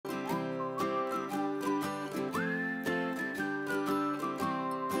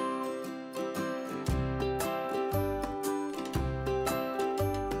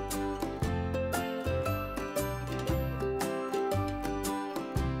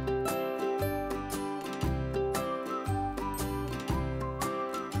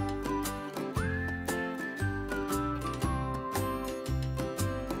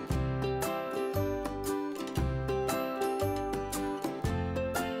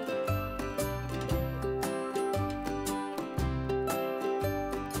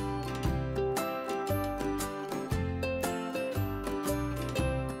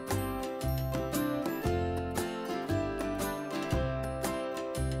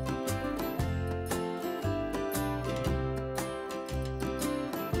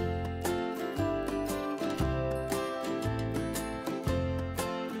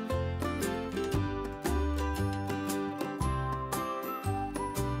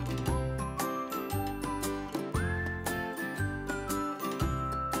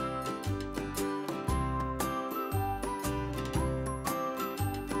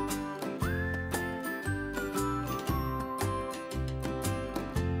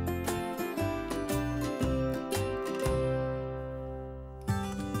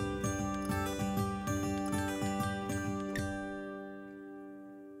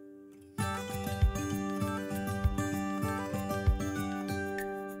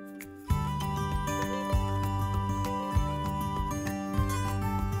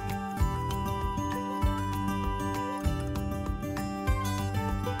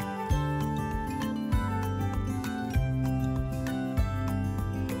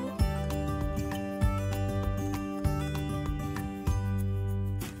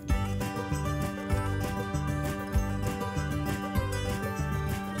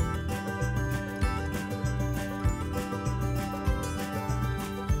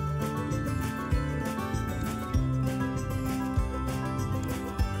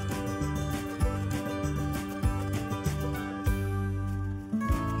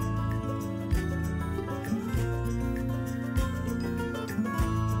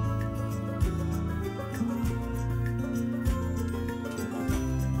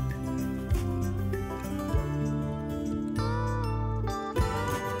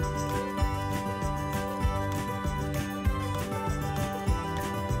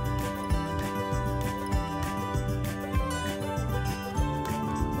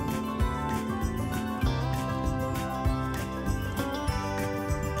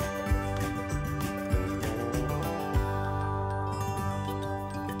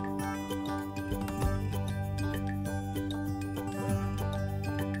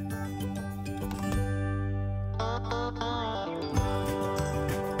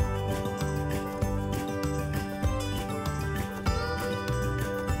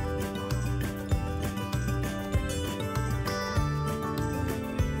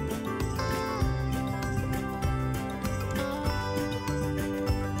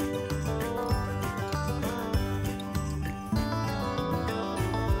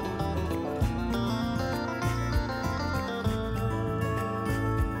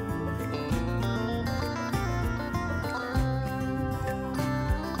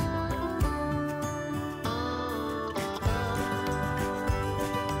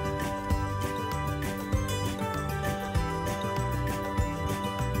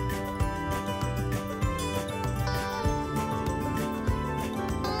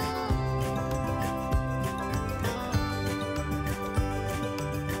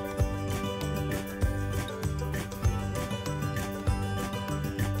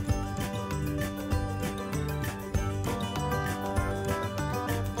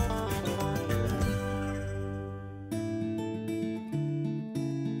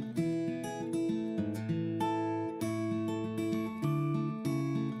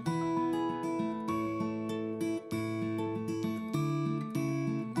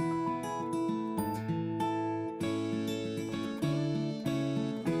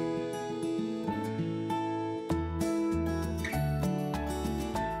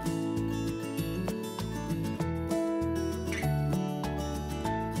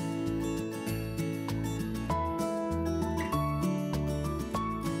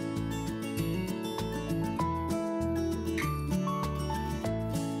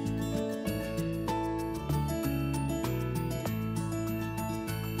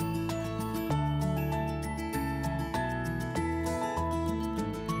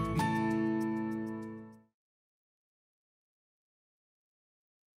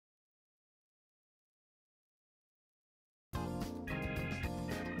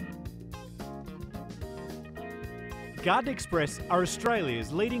Garden Express are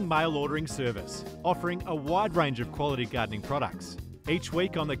Australia's leading mail ordering service, offering a wide range of quality gardening products. Each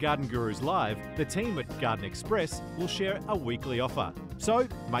week on the Garden Gurus Live, the team at Garden Express will share a weekly offer. So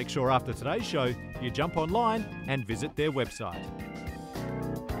make sure after today's show, you jump online and visit their website.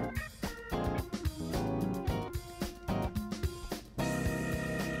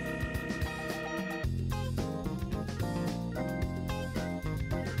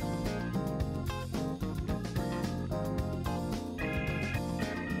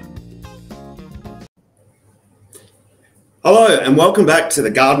 Hello and welcome back to the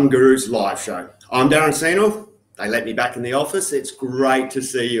Garden Gurus live show. I'm Darren Seenor. They let me back in the office. It's great to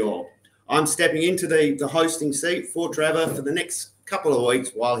see you all. I'm stepping into the hosting seat for Trevor for the next couple of weeks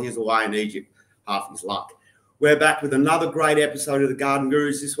while he's away in Egypt, half his luck. We're back with another great episode of the Garden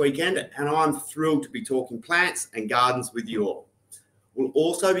Gurus this weekend, and I'm thrilled to be talking plants and gardens with you all. We'll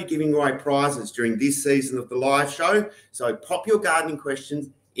also be giving away prizes during this season of the live show, so pop your gardening questions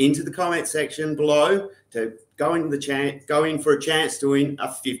into the comment section below to go in for a chance to win a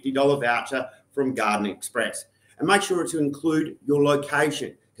 $50 voucher from Garden Express. And make sure to include your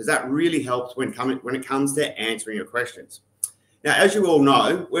location, because that really helps when it comes to answering your questions. Now, as you all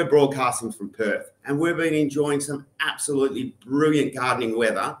know, we're broadcasting from Perth, and we've been enjoying some absolutely brilliant gardening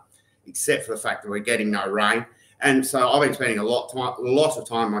weather, except for the fact that we're getting no rain. And so I've been spending a lot of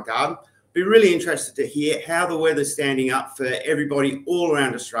time in my garden. Be really interested to hear how the weather's standing up for everybody all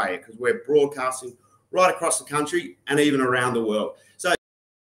around Australia, because we're broadcasting right across the country and even around the world. So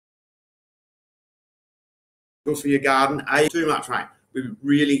for your garden, too much rain. We're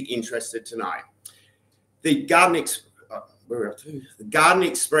really interested to know. The Garden Express Garden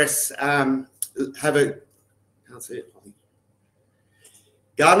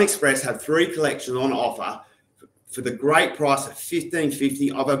Express have 3 collections on offer for the great price of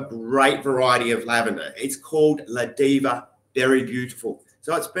 $15.50 of a great variety of lavender. It's called La Diva Berry Beautiful.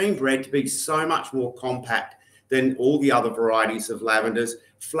 So it's been bred to be so much more compact than all the other varieties of lavenders.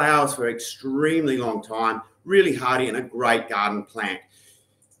 Flowers for an extremely long time, really hardy and a great garden plant.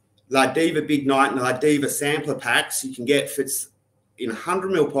 La Diva Big Night and La Diva sampler packs you can get fits in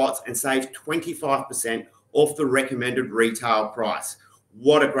 100ml pots and save 25% off the recommended retail price.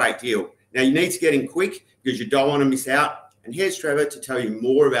 What a great deal. Now you need to get in quick because you don't want to miss out. And here's Trevor to tell you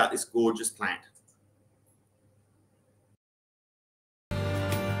more about this gorgeous plant.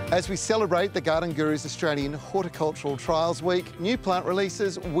 As we celebrate the Garden Gurus Australian Horticultural Trials Week, new plant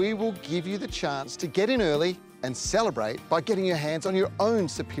releases, we will give you the chance to get in early and celebrate by getting your hands on your own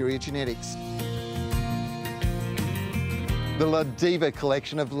superior genetics. The La Diva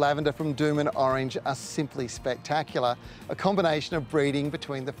collection of lavender from Bloomin Orange are simply spectacular. A combination of breeding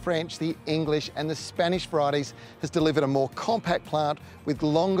between the French, the English and the Spanish varieties has delivered a more compact plant with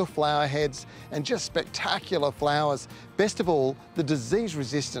longer flower heads and just spectacular flowers. Best of all, the disease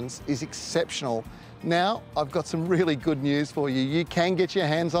resistance is exceptional. Now, I've got some really good news for you. You can get your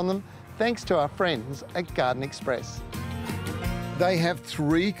hands on them thanks to our friends at Garden Express. They have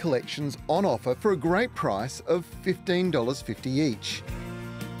 3 collections on offer for a great price of $15.50 each,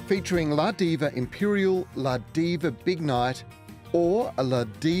 featuring La Diva Imperial, La Diva Big Night, or a La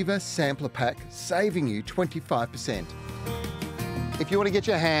Diva sampler pack, saving you 25%. If you want to get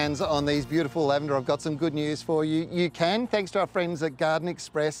your hands on these beautiful lavender, I've got some good news for you. You can, thanks to our friends at Garden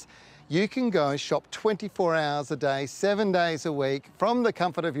Express. You can go shop 24 hours a day, 7 days a week from the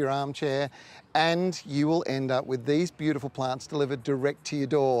comfort of your armchair, and you will end up with these beautiful plants delivered direct to your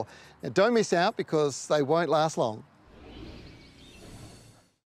door. Now, don't miss out because they won't last long.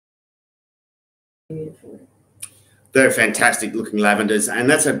 They're fantastic looking lavenders, and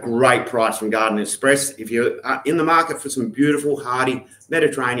that's a great price from Garden Express. If you're in the market for some beautiful, hardy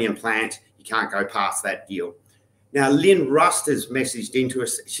Mediterranean plants, you can't go past that deal. Now, Lynn Rust has messaged into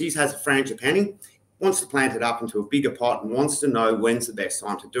us. She has a frangipani, wants to plant it up into a bigger pot and wants to know when's the best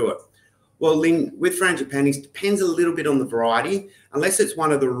time to do it. Well, Lynn, with frangipanis, depends a little bit on the variety. Unless it's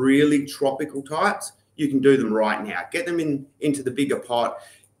one of the really tropical types, you can do them right now. Get them into the bigger pot,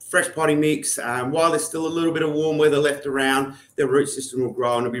 fresh potting mix. While there's still a little bit of warm weather left around, their root system will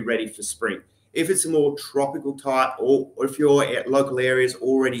grow and will be ready for spring. If it's a more tropical type, or if your local area is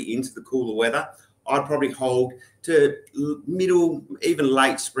already into the cooler weather, I'd probably hold to middle, even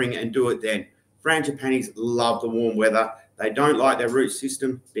late spring and do it then. Frangipanis love the warm weather. They don't like their root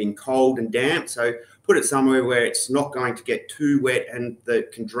system being cold and damp, so put it somewhere where it's not going to get too wet and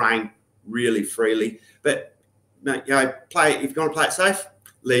that can drain really freely. But if you want to play it safe,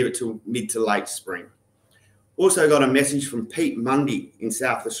 leave it till mid to late spring. Also got a message from Pete Mundy in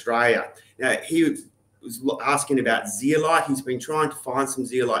South Australia. Now, he was asking about zeolite. He's been trying to find some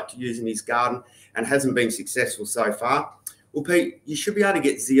zeolite to use in his garden, and hasn't been successful so far. Well, Pete, you should be able to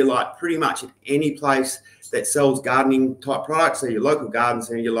get zeolite pretty much at any place that sells gardening type products. So your local garden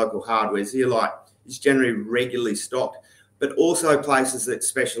centre, your local hardware. Zeolite is generally regularly stocked, but also places that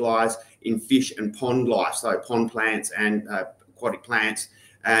specialise in fish and pond life. So pond plants and aquatic plants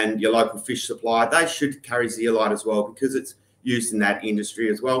and your local fish supply, they should carry zeolite as well because it's used in that industry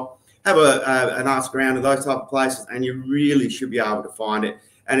as well. Have an ask around to those type of places and you really should be able to find it.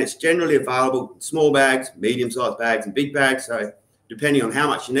 And it's generally available in small bags, medium-sized bags and big bags. So depending on how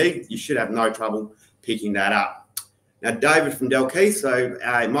much you need, you should have no trouble picking that up. Now, David from Dalkeith, so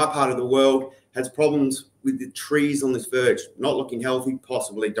in my part of the world, has problems with the trees on this verge, not looking healthy,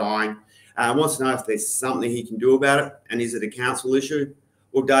 possibly dying. Wants to know if there's something he can do about it and is it a council issue?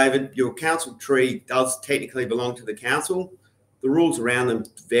 Well, David, your council tree does technically belong to the council. The rules around them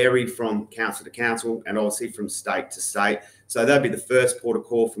vary from council to council and obviously from state to state. So that'd be the first port of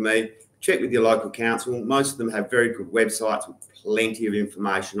call for me. Check with your local council. Most of them have very good websites with plenty of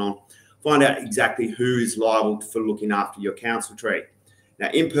information on. Find out exactly who is liable for looking after your council tree. Now,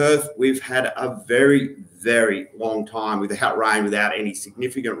 in Perth, we've had a very, very long time without rain, without any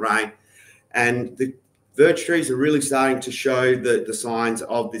significant rain. And the verge trees are really starting to show the signs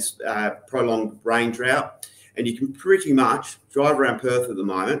of this prolonged rain drought. And you can pretty much drive around Perth at the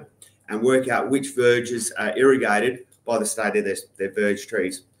moment and work out which verges are irrigated by the state of their verge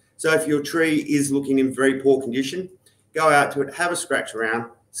trees. So if your tree is looking in very poor condition, go out to it, have a scratch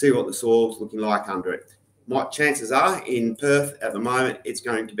around, see what the soil's looking like under it. Chances are in Perth at the moment, it's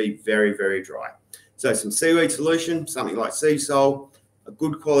going to be very, very dry. So some seaweed solution, something like sea salt, a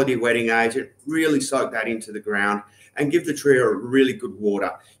good quality wetting agent, really soak that into the ground and give the tree a really good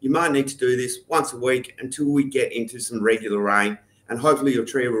water. You might need to do this once a week until we get into some regular rain and hopefully your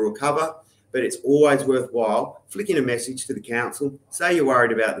tree will recover. But it's always worthwhile flicking a message to the council. Say you're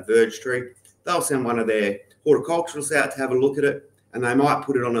worried about the verge tree. They'll send one of their horticulturalists out to have a look at it and they might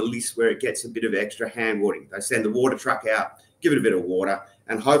put it on a list where it gets a bit of extra hand watering. They send the water truck out, give it a bit of water,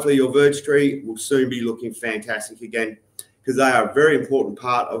 and hopefully your verge tree will soon be looking fantastic again because they are a very important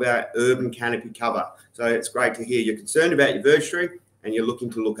part of our urban canopy cover. So it's great to hear you're concerned about your verge tree and you're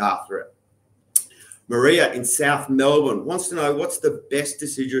looking to look after it. Maria in South Melbourne wants to know what's the best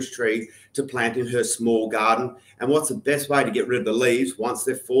deciduous tree to plant in her small garden and what's the best way to get rid of the leaves once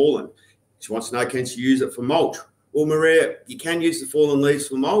they've fallen. She wants to know, can she use it for mulch? Well, Maria, you can use the fallen leaves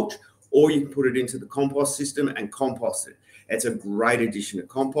for mulch or you can put it into the compost system and compost it. It's a great addition to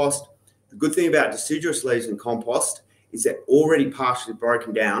compost. The good thing about deciduous leaves in compost is they're already partially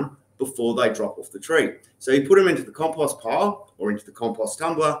broken down before they drop off the tree. So you put them into the compost pile or into the compost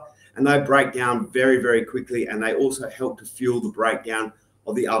tumbler and they break down very, very quickly and they also help to fuel the breakdown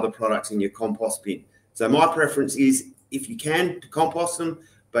of the other products in your compost bin. So my preference is, if you can, to compost them,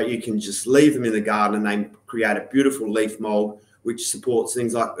 but you can just leave them in the garden and they create a beautiful leaf mold which supports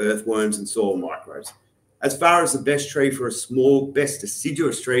things like earthworms and soil microbes. As far as the best tree for best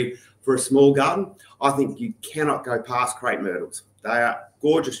deciduous tree for a small garden, I think you cannot go past crepe myrtles. They are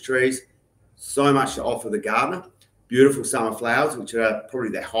gorgeous trees, so much to offer the gardener. Beautiful summer flowers, which are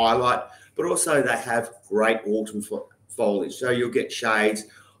probably their highlight, but also they have great autumn foliage. So you'll get shades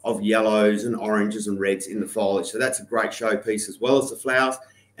of yellows and oranges and reds in the foliage. So that's a great showpiece as well as the flowers.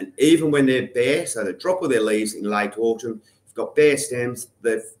 And even when they're bare, so they drop all their leaves in late autumn, you've got bare stems,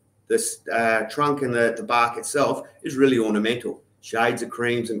 the trunk and the bark itself is really ornamental. Shades of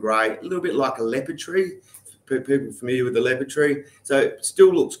creams and grey, a little bit like a leopard tree, people familiar with the leopard tree. So it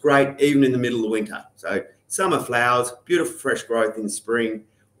still looks great even in the middle of winter. So summer flowers, beautiful fresh growth in spring,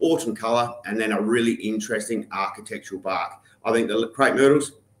 autumn colour, and then a really interesting architectural bark. I think the crepe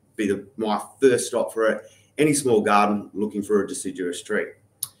myrtles be my first stop for any small garden looking for a deciduous tree.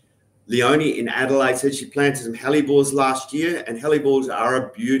 Leonie in Adelaide said she planted some hellebores last year, and hellebores are a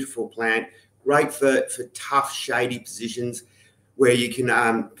beautiful plant, great for tough, shady positions where you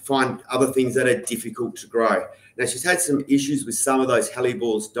can find other things that are difficult to grow. Now, she's had some issues with some of those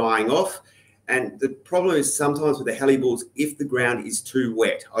hellebores dying off, and the problem is sometimes with the hellebores, if the ground is too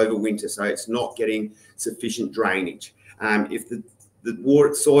wet over winter, so it's not getting sufficient drainage. If the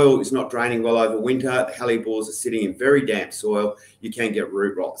soil is not draining well over winter, the hellebores are sitting in very damp soil, you can get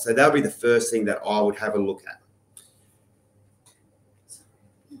root rot. So that'll be the first thing that I would have a look at.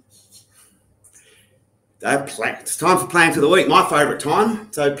 It's time for plant of the week, my favourite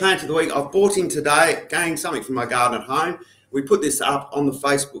time. So plant of the week, I've bought in today, again, something from my garden at home. We put this up on the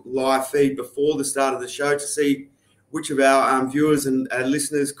Facebook live feed before the start of the show to see which of our viewers and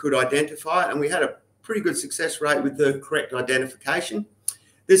listeners could identify it, and we had a pretty good success rate with the correct identification.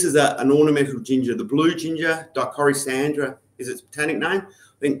 This is an ornamental ginger, the blue ginger, Dicorisandra is its botanic name.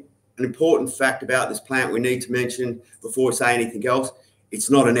 I think an important fact about this plant we need to mention before we say anything else. It's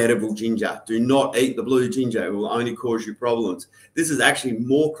not an edible ginger. Do not eat the blue ginger. It will only cause you problems. This is actually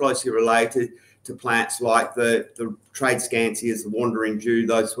more closely related to plants like the trade scansias, the wandering dew,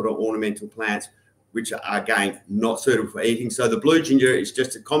 those sort of ornamental plants, which are, again, not suitable for eating. So the blue ginger is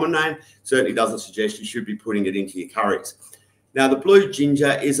just a common name. Certainly doesn't suggest you should be putting it into your curries. Now, the blue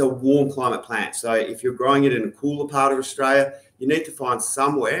ginger is a warm climate plant. So if you're growing it in a cooler part of Australia, you need to find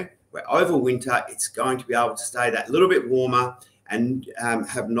somewhere where over winter it's going to be able to stay that little bit warmer and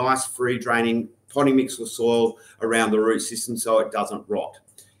have nice free draining potting mix or soil around the root system so it doesn't rot.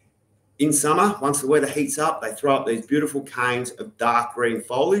 In summer, once the weather heats up, they throw up these beautiful canes of dark green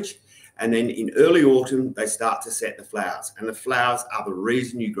foliage. And then in early autumn, they start to set the flowers. And the flowers are the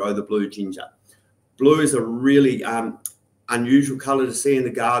reason you grow the blue ginger. Blue is a really unusual colour to see in the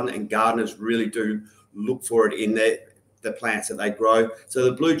garden, and gardeners really do look for it in the plants that they grow. So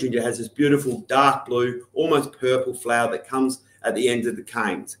the blue ginger has this beautiful dark blue, almost purple flower that comes at the end of the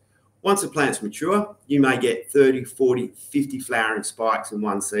canes. Once the plant's mature, you may get 30, 40, 50 flowering spikes in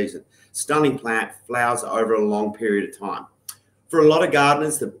one season. Stunning plant, flowers over a long period of time. For a lot of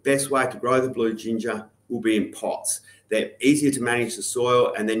gardeners, the best way to grow the blue ginger will be in pots. They're easier to manage the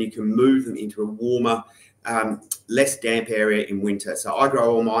soil, and then you can move them into a warmer, less damp area in winter. So I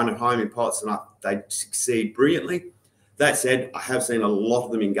grow all mine at home in pots, and they succeed brilliantly. That said, I have seen a lot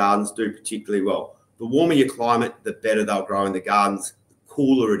of them in gardens do particularly well. The warmer your climate, the better they'll grow in the gardens. The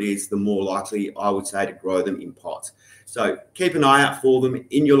cooler it is, the more likely I would say to grow them in pots. So keep an eye out for them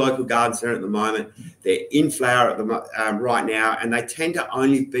in your local garden centre at the moment. They're in flower at the right now, and they tend to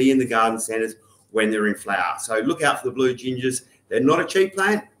only be in the garden centres when they're in flower. So look out for the blue gingers. They're not a cheap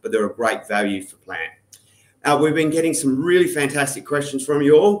plant, but they're a great value for plant. We've been getting some really fantastic questions from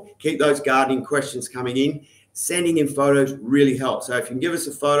you all. Keep those gardening questions coming in. Sending in photos really helps. So if you can give us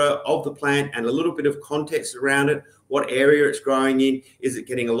a photo of the plant and a little bit of context around it, what area it's growing in, is it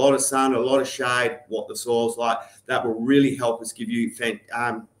getting a lot of sun, a lot of shade, what the soil's like, that will really help us give you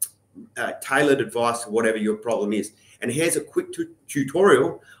tailored advice to whatever your problem is. And here's a quick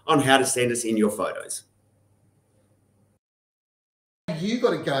tutorial on how to send us in your photos. If you've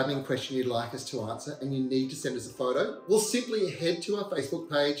got a gardening question you'd like us to answer and you need to send us a photo, we'll simply head to our Facebook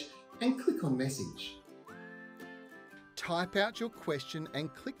page and click on message. Type out your question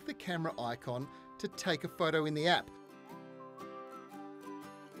and click the camera icon to take a photo in the app.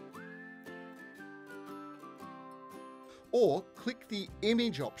 Or click the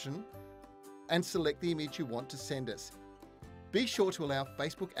image option and select the image you want to send us. Be sure to allow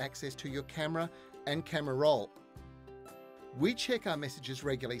Facebook access to your camera and camera roll. We check our messages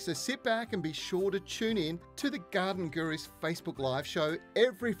regularly, so sit back and be sure to tune in to the Garden Gurus Facebook Live show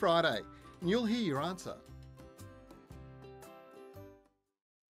every Friday, and you'll hear your answer.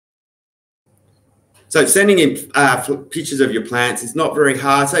 So sending in pictures of your plants is not very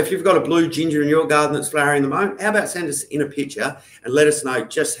hard. So if you've got a blue ginger in your garden that's flowering at the moment, how about send us in a picture and let us know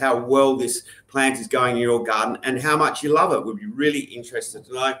just how well this plant is going in your garden and how much you love it. We'd be really interested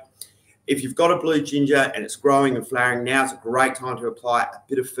to know. If you've got a blue ginger and it's growing and flowering, now's a great time to apply a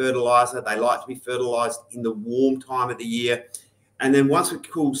bit of fertiliser. They like to be fertilised in the warm time of the year. And then once it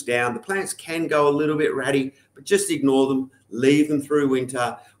cools down, the plants can go a little bit ratty, but just ignore them, leave them through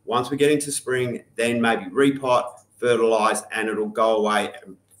winter. Once we get into spring, then maybe repot, fertilise, and it'll go away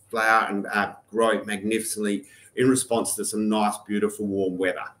and flower and grow magnificently in response to some nice, beautiful, warm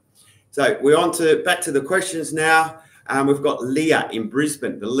weather. So we're on to back to the questions now. We've got Leah in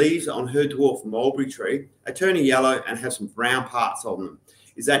Brisbane. The leaves on her dwarf mulberry tree are turning yellow and have some brown parts on them.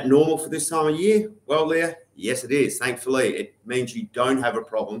 Is that normal for this time of year? Well, Leah, yes, it is. Thankfully, it means you don't have a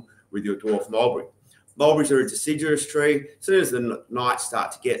problem with your dwarf mulberry. Mulberries are a deciduous tree. As soon as the nights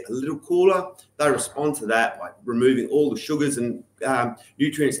start to get a little cooler, they respond to that by removing all the sugars and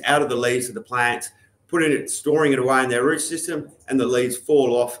nutrients out of the leaves of the plants, storing it away in their root system, and the leaves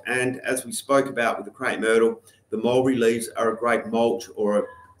fall off. And as we spoke about with the crepe myrtle, the mulberry leaves are a great mulch or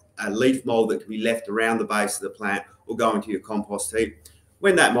a leaf mold that can be left around the base of the plant or go into your compost heap.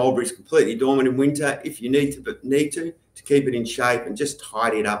 When that mulberry is completely dormant in winter, if you need to keep it in shape and just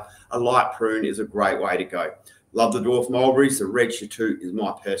tidy it up, a light prune is a great way to go. Love the dwarf mulberries. The red chateau is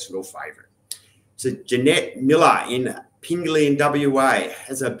my personal favourite. So Jeanette Miller in Pingley in WA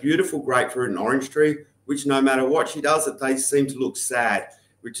has a beautiful grapefruit and orange tree, which no matter what she does, they seem to look sad,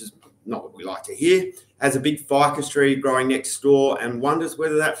 which is not what we like to hear. Has a big ficus tree growing next door and wonders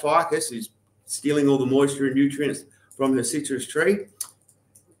whether that ficus is stealing all the moisture and nutrients from her citrus tree.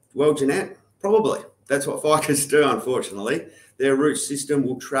 Well, Jeanette, probably. That's what ficus do, unfortunately. Their root system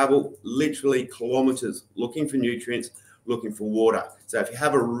will travel literally kilometres looking for nutrients looking for water. So if you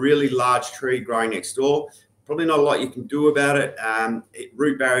have a really large tree growing next door, probably not a lot you can do about it.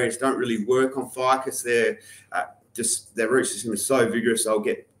 Root barriers don't really work on ficus. Their root system is so vigorous, they'll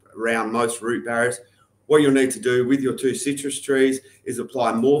get around most root barriers. What you'll need to do with your 2 citrus trees is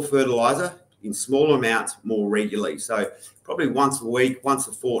apply more fertilizer in smaller amounts more regularly. So probably once a week, once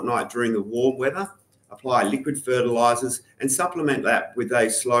a fortnight during the warm weather, apply liquid fertilizers and supplement that with a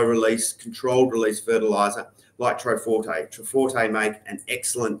slow release, controlled release fertilizer like Troforte. Troforte make an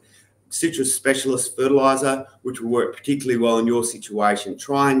excellent citrus specialist fertilizer, which will work particularly well in your situation.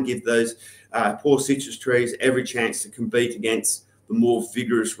 Try and give those poor citrus trees every chance to compete against the more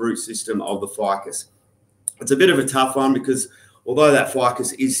vigorous root system of the ficus. It's a bit of a tough one because although that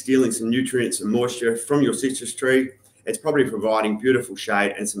ficus is stealing some nutrients and moisture from your citrus tree, it's probably providing beautiful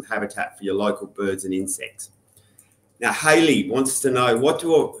shade and some habitat for your local birds and insects. Now, Haley wants to know, what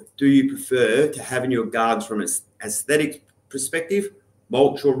do you prefer to have in your gardens from an aesthetic perspective,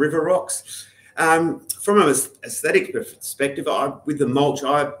 mulch or river rocks? From an aesthetic perspective, with the mulch,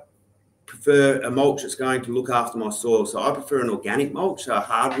 I prefer a mulch that's going to look after my soil. So I prefer an organic mulch, a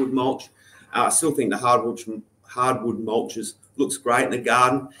hardwood mulch. I still think the hardwood mulches looks great in the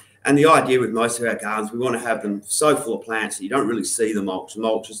garden. And the idea with most of our gardens, we want to have them so full of plants that you don't really see the mulch. The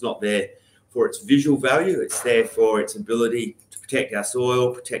mulch is not there for its visual value. It's there for its ability to protect our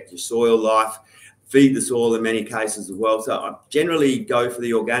soil, protect your soil life, feed the soil in many cases as well. So I generally go for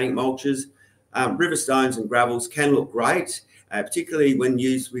the organic mulches. River stones and gravels can look great, particularly when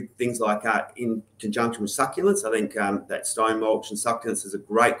used with things like in conjunction with succulents. I think that stone mulch and succulents is a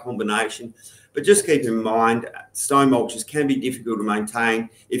great combination. But just keep in mind, stone mulches can be difficult to maintain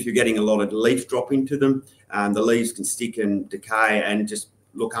if you're getting a lot of leaf drop into them. The leaves can stick and decay and just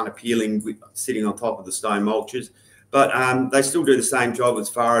look unappealing sitting on top of the stone mulches. But they still do the same job as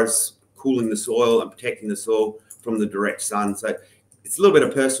far as cooling the soil and protecting the soil from the direct sun. So it's a little bit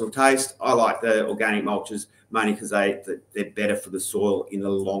of personal taste. I like the organic mulches mainly because they're better for the soil in the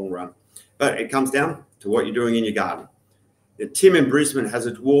long run. But it comes down to what you're doing in your garden. Now, Tim in Brisbane has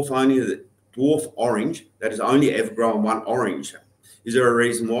a dwarf orange that is only ever grown one orange. Is there a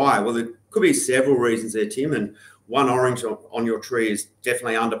reason why? Well, there could be several reasons there, Tim, and one orange on your tree is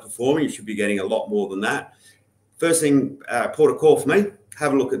definitely underperforming. You should be getting a lot more than that. First thing, port of call for me,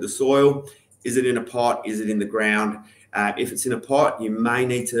 have a look at the soil. Is it in a pot? Is it in the ground? If it's in a pot, you may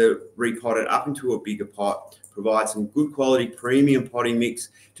need to repot it up into a bigger pot, provide some good quality premium potting mix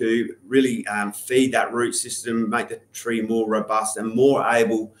to really feed that root system, make the tree more robust and more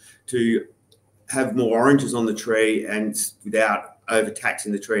able to have more oranges on the tree and without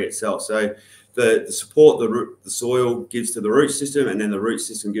overtaxing the tree itself. So the support the soil gives to the root system, and then the root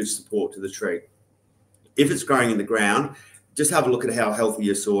system gives support to the tree. If it's growing in the ground, just have a look at how healthy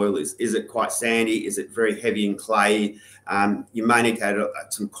your soil is. Is it quite sandy? Is it very heavy and clayey? You may need to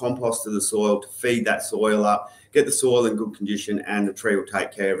add some compost to the soil to feed that soil up, get the soil in good condition, and the tree will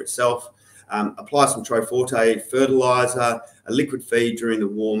take care of itself. Apply some Troforte fertilizer, a liquid feed during the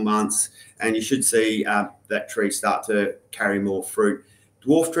warm months, and you should see that tree start to carry more fruit.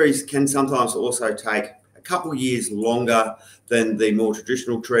 Dwarf trees can sometimes also take a couple of years longer than the more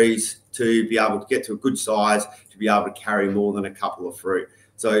traditional trees to be able to get to a good size, to be able to carry more than a couple of fruit.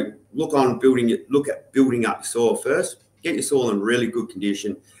 So look at building up your soil first, get your soil in really good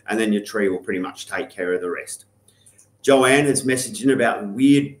condition, and then your tree will pretty much take care of the rest. Joanne has messaged in about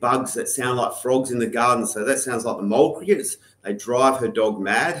weird bugs that sound like frogs in the garden. So that sounds like the mole crickets. They drive her dog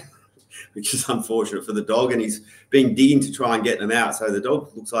mad, which is unfortunate for the dog, and he's been digging to try and get them out. So the dog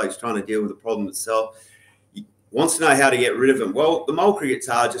looks like he's trying to deal with the problem itself. He wants to know how to get rid of them. Well, the mole crickets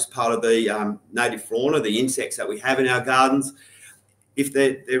are just part of the native fauna, the insects that we have in our gardens. If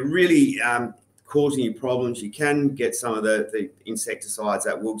they're really causing you problems, you can get some of the insecticides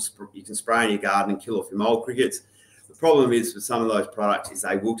that you can spray in your garden and kill off your mole crickets. The problem is with some of those products is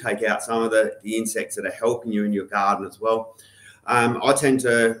they will take out some of the insects that are helping you in your garden as well. I tend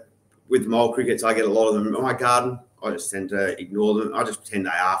to, with mole crickets, I get a lot of them in my garden. I just tend to ignore them. I just pretend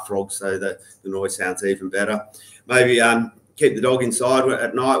they are frogs so the noise sounds even better. Maybe keep the dog inside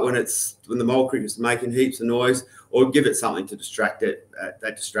at night when the mole cricket's making heaps of noise, or give it something to distract it,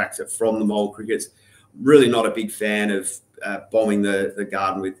 that distracts it from the mole crickets. Really not a big fan of bombing the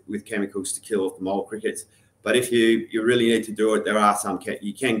garden with chemicals to kill off the mole crickets. But if you really need to do it, there are some,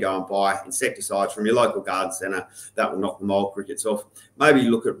 you can go and buy insecticides from your local garden centre that will knock the mole crickets off. Maybe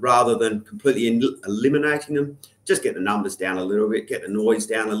look at, rather than completely eliminating them, just get the numbers down a little bit, get the noise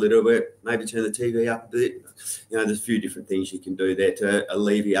down a little bit, maybe turn the TV up a bit. You know, there's a few different things you can do there to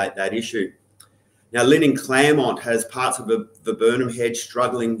alleviate that issue. Now, Lynn in Claremont has parts of a viburnum hedge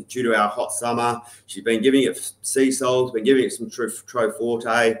struggling due to our hot summer. She's been giving it sea salts, been giving it some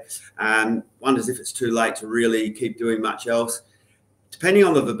Troforte, wonders if it's too late to really keep doing much else. Depending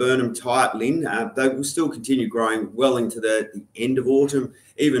on the viburnum type, Lynn, they will still continue growing well into the end of autumn,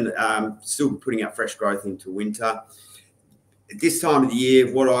 even still putting out fresh growth into winter. At this time of the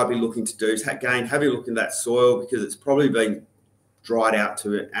year, what I'd be looking to do is, again, have a look in that soil, because it's probably been dried out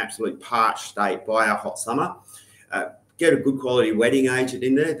to an absolute parched state by our hot summer. Get a good quality wetting agent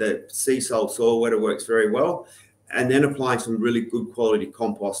in there. The sea salt soil wetter works very well. And then applying some really good quality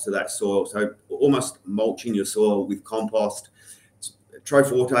compost to that soil. So almost mulching your soil with compost.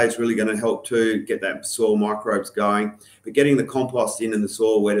 Troforte is really going to help to get that soil microbes going. But getting the compost in and the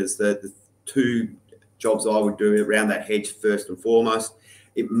soil wetters, the two jobs I would do around that hedge first and foremost.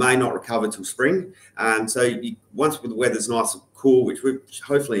 It may not recover till spring. So once the weather's nice and cool, which we're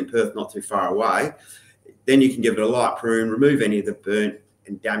hopefully in Perth not too far away, then you can give it a light prune, remove any of the burnt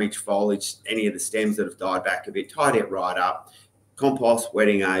and damaged foliage, any of the stems that have died back a bit, tidy it right up, compost,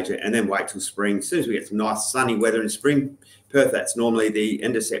 wetting agent, and then wait till spring. As soon as we get some nice sunny weather in spring, Perth, that's normally the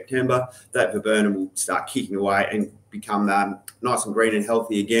end of September, that viburnum will start kicking away and become nice and green and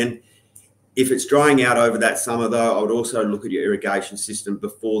healthy again. If it's drying out over that summer, though, I would also look at your irrigation system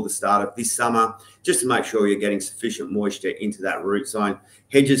before the start of this summer, just to make sure you're getting sufficient moisture into that root zone.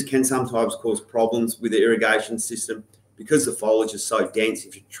 Hedges can sometimes cause problems with the irrigation system because the foliage is so dense.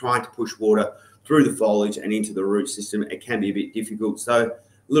 If you're trying to push water through the foliage and into the root system, it can be a bit difficult. So a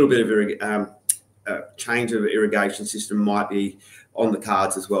little bit of change of irrigation system might be on the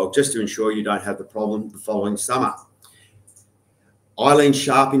cards as well, just to ensure you don't have the problem the following summer. Eileen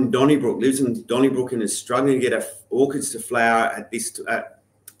Sharp in Donnybrook lives in Donnybrook and is struggling to get her orchids to flower at this.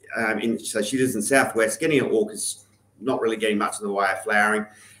 So she lives in Southwest, getting her orchids not really getting much in the way of flowering.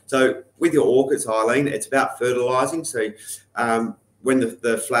 So with your orchids, Eileen, it's about fertilising. So when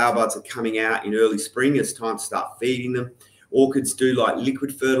the flower buds are coming out in early spring, it's time to start feeding them. Orchids do like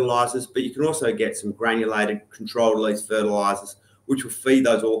liquid fertilisers, but you can also get some granulated controlled release fertilisers, which will feed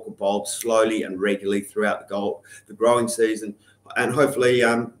those orchid bulbs slowly and regularly throughout the growing season. And hopefully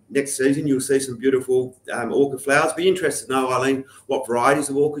next season you'll see some beautiful orchid flowers. Be interested to know, Eileen, what varieties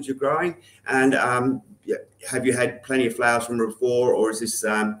of orchids you're growing, and have you had plenty of flowers from before, or is this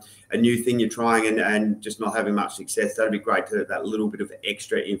a new thing you're trying and just not having much success? That'd be great to have that little bit of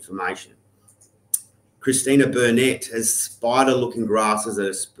extra information. Christina Burnett has spider-looking grasses that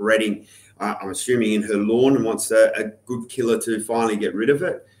are spreading, I'm assuming, in her lawn, and wants a good killer to finally get rid of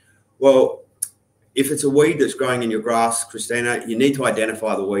it. Well, if it's a weed that's growing in your grass, Christina, you need to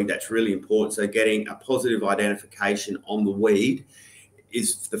identify the weed. That's really important. So getting a positive identification on the weed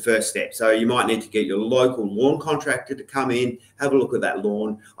is the first step. So you might need to get your local lawn contractor to come in, have a look at that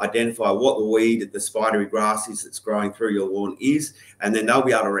lawn, identify what the weed, the spidery grass is that's growing through your lawn is, and then they'll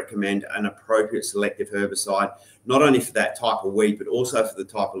be able to recommend an appropriate selective herbicide, not only for that type of weed, but also for the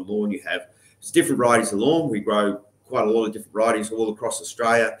type of lawn you have. There's different varieties of lawn. We grow quite a lot of different varieties all across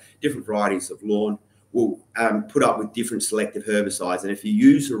Australia. Different varieties of lawn will put up with different selective herbicides. And if you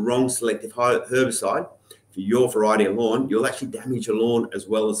use the wrong selective herbicide for your variety of lawn, you'll actually damage your lawn as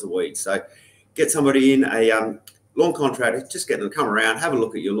well as the weeds. So get somebody in, a lawn contractor, just get them to come around, have a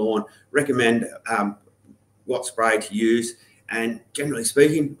look at your lawn, recommend what spray to use. And generally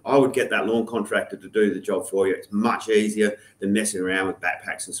speaking, I would get that lawn contractor to do the job for you. It's much easier than messing around with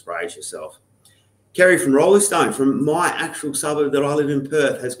backpacks and sprays yourself. Kerry from Rollestone, from my actual suburb that I live in,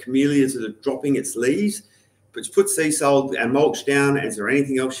 Perth, has camellias that are dropping its leaves, but put sea salt and mulch down. Is there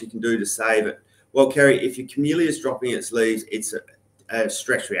anything else you can do to save it? Well, Kerry, if your camellia is dropping its leaves, it's a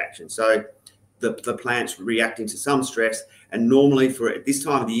stress reaction. So the plant's reacting to some stress, and normally for this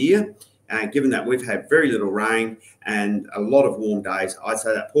time of the year, given that we've had very little rain and a lot of warm days, I'd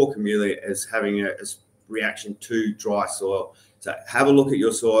say that poor camellia is having a reaction to dry soil. So have a look at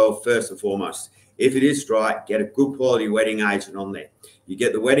your soil first and foremost. If it is dry, get a good quality wetting agent on there. You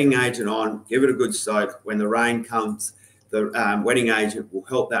get the wetting agent on, give it a good soak. When the rain comes, the wetting agent will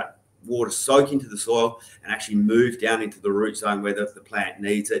help that water soak into the soil and actually move down into the root zone where the plant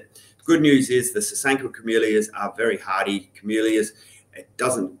needs it. The good news is the Sasanqua camellias are very hardy camellias. It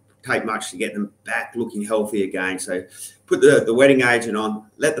doesn't take much to get them back looking healthy again. So put the wetting agent on,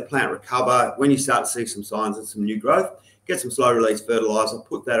 let the plant recover. When you start to see some signs of some new growth, get some slow release fertilizer,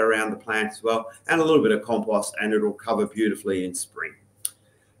 put that around the plant as well, and a little bit of compost, and it'll cover beautifully in spring.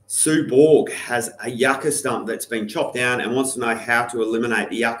 Sue Borg has a yucca stump that's been chopped down and wants to know how to eliminate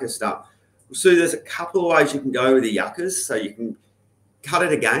the yucca stump. Well, Sue, there's a couple of ways you can go with the yuccas. So you can cut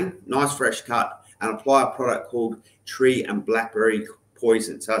it again, nice fresh cut, and apply a product called tree and blackberry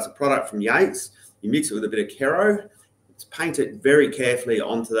poison. So it's a product from Yates. You mix it with a bit of Kero, paint it very carefully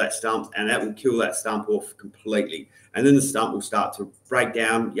onto that stump, and that will kill that stump off completely. And then the stump will start to break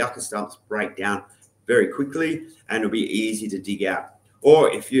down. Yucca stumps break down very quickly, and it'll be easy to dig out.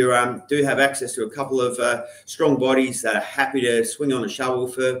 Or if you do have access to a couple of strong bodies that are happy to swing on a shovel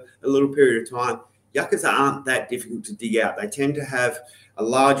for a little period of time, yuccas aren't that difficult to dig out. They tend to have a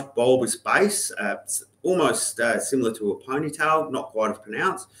large bulbous base, almost similar to a ponytail, not quite as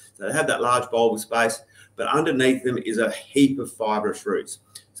pronounced. So they have that large bulbous base, but underneath them is a heap of fibrous roots.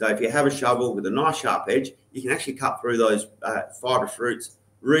 So if you have a shovel with a nice sharp edge, you can actually cut through those fibrous roots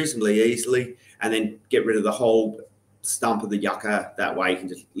reasonably easily, and then get rid of the whole stump of the yucca. That way you can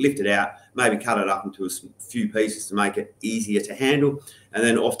just lift it out, maybe cut it up into a few pieces to make it easier to handle, and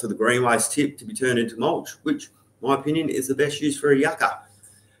then off to the green waste tip to be turned into mulch, which, in my opinion, is the best use for a yucca.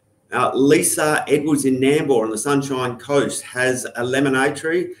 Now, Lisa Edwards in Nambour on the Sunshine Coast has a lemonade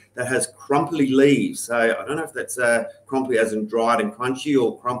tree that has crumply leaves. So I don't know if that's crumply as in dried and crunchy,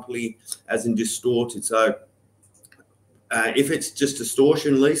 or crumply as in distorted. So if it's just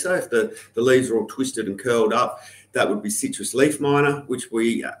distortion, Lisa, if the leaves are all twisted and curled up, that would be citrus leaf miner, which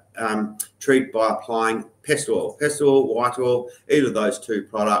we treat by applying pest oil, white oil, either of those two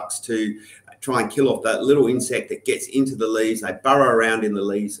products to try and kill off that little insect that gets into the leaves. They burrow around in the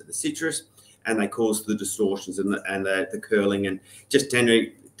leaves of the citrus, and they cause the distortions and the curling, and just tend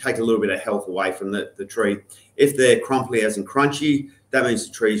to take a little bit of health away from the tree. If they're crumply as in crunchy, that means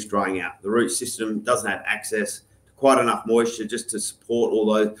the tree's drying out. The root system doesn't have access to quite enough moisture just to support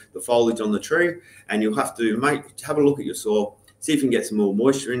all the foliage on the tree, and you'll have to have a look at your soil, see if you can get some more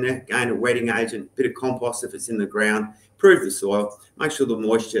moisture in there, gain a wetting agent, bit of compost if it's in the ground, improve the soil, make sure the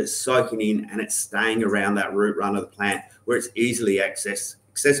moisture is soaking in and it's staying around that root run of the plant where it's easily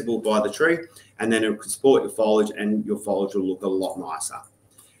accessible by the tree, and then it will support your foliage, and your foliage will look a lot nicer.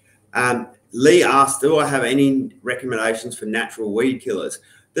 Lee asked, do I have any recommendations for natural weed killers?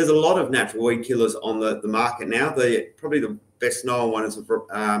 There's a lot of natural weed killers on the market now. Probably the best known one is a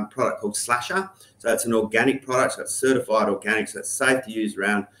product called Slasher. So it's an organic product, so it's certified organic, so it's safe to use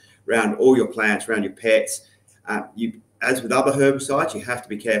around all your plants, around your pets. As with other herbicides, you have to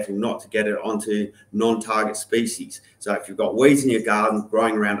be careful not to get it onto non-target species. So if you've got weeds in your garden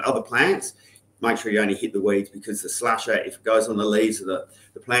growing around other plants, make sure you only hit the weeds, because the Slasher, if it goes on the leaves of the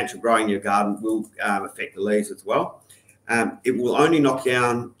plants you're growing in your garden, will affect the leaves as well. It will only knock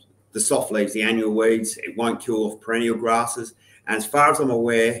down the soft leaves, the annual weeds. It won't kill off perennial grasses. And as far as I'm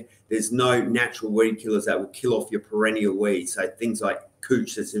aware, there's no natural weed killers that will kill off your perennial weeds. So things like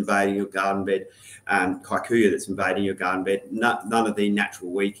cooch that's invading your garden bed, kikuyu that's invading your garden bed, none of the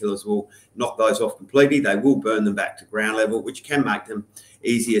natural weed killers will knock those off completely. They will burn them back to ground level, which can make them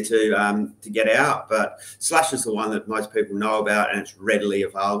easier to get out. But Slash is the one that most people know about, and it's readily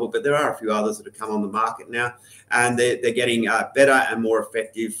available. But there are a few others that have come on the market now, and they're getting better and more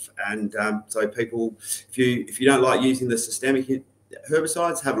effective. And so people, if you don't like using the systemic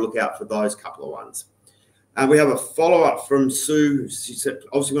herbicides, have a look out for those couple of ones. We have a follow-up from Sue. She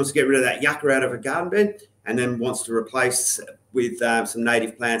obviously wants to get rid of that yucca out of her garden bed, and then wants to replace with some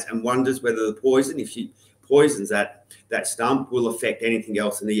native plants, and wonders whether the poison, if she poisons that stump, will affect anything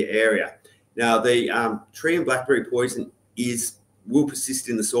else in the area. Now, the tree and blackberry poison will persist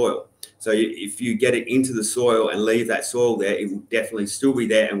in the soil. So if you get it into the soil and leave that soil there, it will definitely still be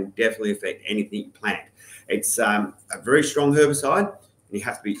there and will definitely affect anything you plant. It's a very strong herbicide, and you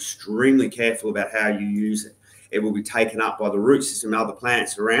have to be extremely careful about how you use it. It will be taken up by the root system of other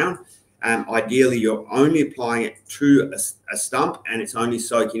plants around. Ideally, you're only applying it to a stump, and it's only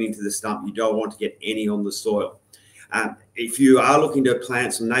soaking into the stump. You don't want to get any on the soil. If you are looking to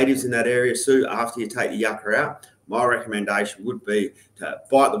plant some natives in that area, Sue, after you take the yucca out, my recommendation would be to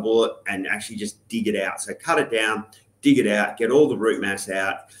bite the bullet and actually just dig it out. So cut it down, dig it out, get all the root mass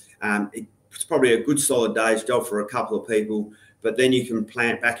out. It's probably a good solid day's job for a couple of people, but then you can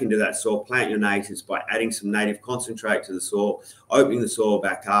plant back into that soil, plant your natives by adding some native concentrate to the soil, opening the soil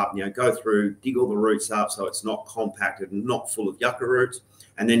back up, go through, dig all the roots up so it's not compacted and not full of yucca roots.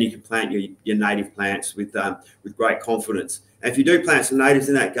 And then you can plant your native plants with great confidence. And if you do plant some natives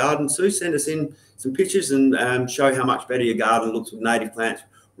in that garden, Sue, send us in some pictures and show how much better your garden looks with native plants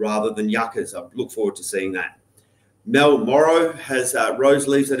rather than yuccas. I look forward to seeing that. Mel Morrow has rose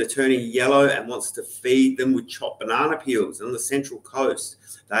leaves that are turning yellow and wants to feed them with chopped banana peels on the Central Coast.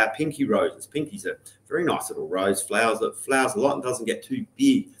 They are pinky roses. Pinky's a very nice little rose, flowers a lot and doesn't get too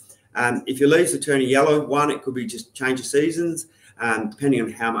big. If your leaves are turning yellow, it could be just change of seasons. Depending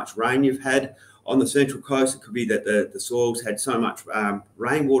on how much rain you've had on the Central Coast, it could be that the soil's had so much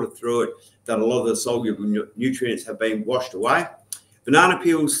rainwater through it that a lot of the soluble nutrients have been washed away. Banana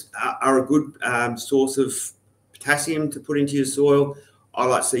peels are a good source of potassium to put into your soil. I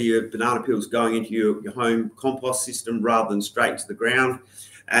like to see your banana peels going into your home compost system rather than straight into the ground.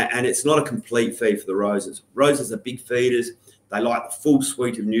 And it's not a complete feed for the roses. Roses are big feeders. They like the full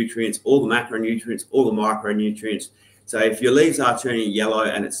suite of nutrients, all the macronutrients, all the micronutrients. So if your leaves are turning yellow,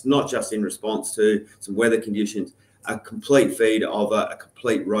 and it's not just in response to some weather conditions, a complete feed of a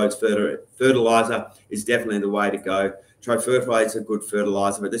complete rose fertilizer is definitely the way to go. Trifurfate is a good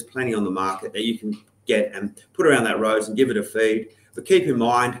fertilizer, but there's plenty on the market that you can get and put around that rose and give it a feed. But keep in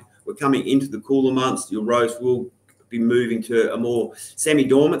mind, we're coming into the cooler months. Your rose will be moving to a more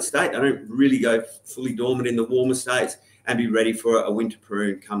semi-dormant state. They don't really go fully dormant in the warmer states, and be ready for a winter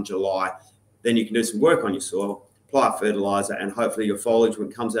prune come July. Then you can do some work on your soil, apply a fertilizer, and hopefully your foliage, when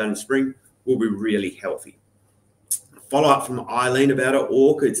it comes out in spring, will be really healthy. Follow up from Eileen about our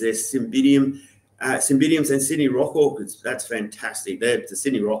orchids. There's Cymbidiums and Sydney rock orchids. That's fantastic. The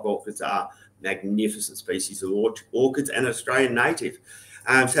Sydney rock orchids are magnificent species of orchids and Australian native.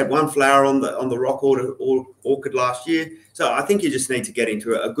 It's had one flower on the rock orchid last year. So I think you just need to get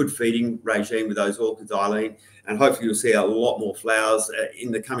into a good feeding regime with those orchids, Eileen, and hopefully you'll see a lot more flowers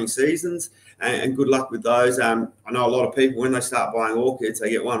in the coming seasons, and good luck with those. I know a lot of people, when they start buying orchids, they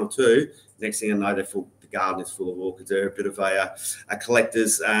get one or two. Next thing I know, the garden is full of orchids. They're a bit of a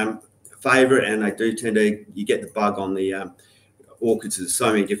collector's favourite, and they do tend to, you get the bug on the orchids. There's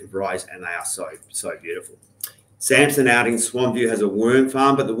so many different varieties, and they are so beautiful. Samson out in Swanview has a worm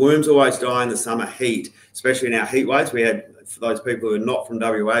farm, but the worms always die in the summer heat, especially in our heat waves. We had, for those people who are not from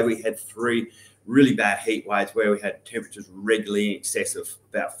WA, we had 3 really bad heat waves where we had temperatures regularly in excess of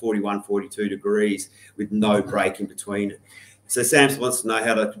about 41, 42 degrees with no break in between. So Samson wants to know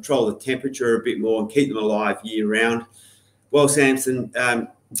how to control the temperature a bit more and keep them alive year round. Well, Samson,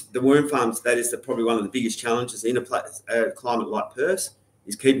 the worm farms, that is probably one of the biggest challenges in a climate like Perth,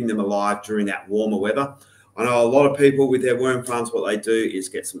 is keeping them alive during that warmer weather. I know a lot of people with their worm farms, what they do is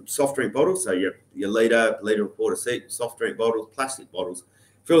get some soft drink bottles, so your litre and quarter soft drink bottles, plastic bottles,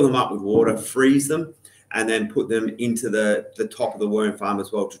 fill them up with water, freeze them, and then put them into the top of the worm farm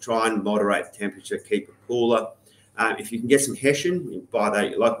as well to try and moderate the temperature, keep it cooler. If you can get some hessian, you buy that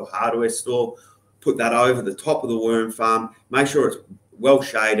at your local hardware store, put that over the top of the worm farm, make sure it's well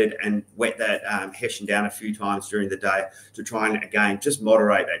shaded, and wet that hessian down a few times during the day to try and, again, just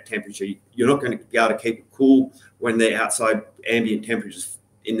moderate that temperature. You're not going to be able to keep it cool when the outside ambient temperatures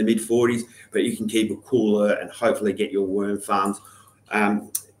in the mid-40s, but you can keep it cooler and hopefully get your worm farms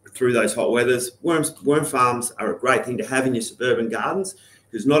through those hot weathers. Worm farms are a great thing to have in your suburban gardens,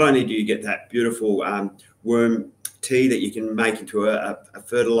 because not only do you get that beautiful worm tea that you can make into a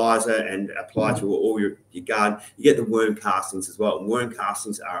fertilizer and apply to all your garden, you get the worm castings as well. And worm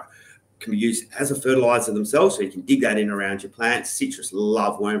castings can be used as a fertilizer themselves, so you can dig that in around your plants. Citrus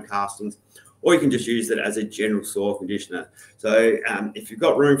love worm castings, or you can just use it as a general soil conditioner. So if you've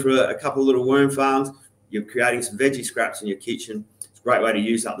got room for a couple of little worm farms, you're creating some veggie scraps in your kitchen. It's a great way to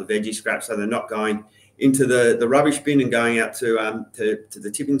use up the veggie scraps so they're not going into the rubbish bin and going out to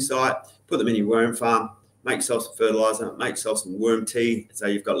the tipping site. Put them in your worm farm. Make yourself some fertilizer, make yourself some worm tea. So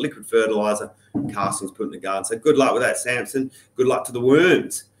you've got liquid fertilizer, castings put in the garden. So good luck with that, Samson. Good luck to the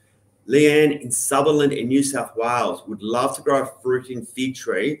worms. Leanne in Sutherland in New South Wales would love to grow a fruiting fig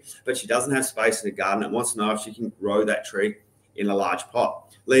tree, but she doesn't have space in the garden and wants to know if she can grow that tree in a large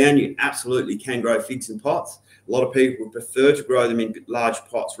pot. Leanne, you absolutely can grow figs in pots. A lot of people prefer to grow them in large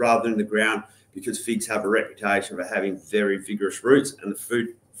pots rather than in the ground, because figs have a reputation for having very vigorous roots, and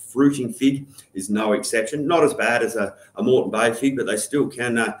the fruiting fig is no exception. Not as bad as a Moreton Bay fig, but they still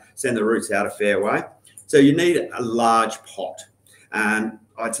can send the roots out a fair way. So you need a large pot.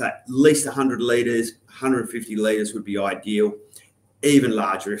 I'd say at least 100 litres, 150 litres would be ideal. Even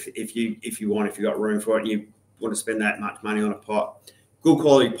larger if you've got room for it and you want to spend that much money on a pot. Good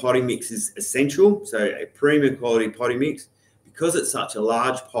quality potting mix is essential. So a premium quality potting mix, because it's such a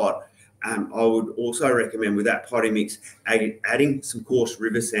large pot. I would also recommend with that potting mix adding some coarse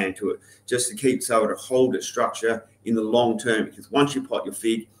river sand to it, just to keep so it'll hold its structure in the long term. Because once you pot your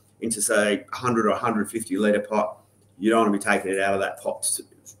fig into, say, 100 or 150 litre pot, you don't want to be taking it out of that pot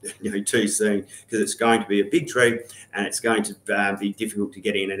too soon, because it's going to be a big tree and it's going to be difficult to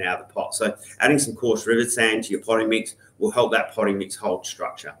get in and out of the pot. So adding some coarse river sand to your potting mix will help that potting mix hold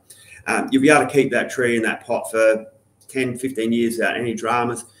structure. You'll be able to keep that tree in that pot for 10, 15 years without any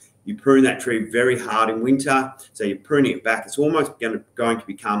dramas. You prune that tree very hard in winter, so you're pruning it back. It's almost going to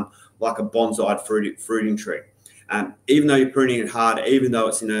become like a bonsai fruiting tree. Even though you're pruning it hard, even though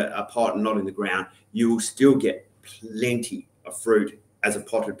it's in a pot and not in the ground, you will still get plenty of fruit as a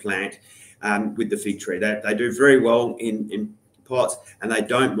potted plant with the fig tree. They do very well in pots, and they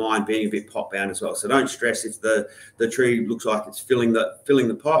don't mind being a bit pot bound as well. So don't stress if the tree looks like it's filling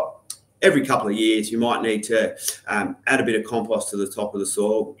the pot. Every couple of years, you might need to add a bit of compost to the top of the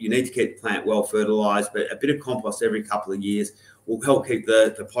soil. You need to keep the plant well fertilised, but a bit of compost every couple of years will help keep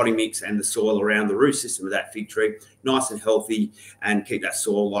the potting mix and the soil around the root system of that fig tree nice and healthy, and keep that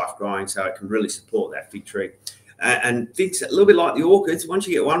soil life growing so it can really support that fig tree. And figs, a little bit like the orchids, once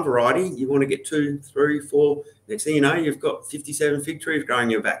you get one variety, you want to get 2, 3, 4. Next thing you know, you've got 57 fig trees growing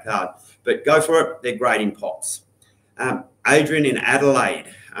in your backyard. But go for it. They're great in pots. Adrian in Adelaide,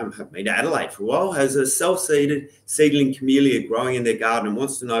 I've been to Adelaide for a while, has a self-seeded seedling camellia growing in their garden and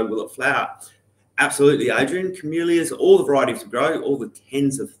wants to know, will it flower? Absolutely, Adrian. Camellias, all the varieties of grow, all the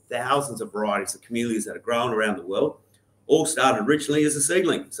tens of thousands of varieties of camellias that are grown around the world, all started originally as a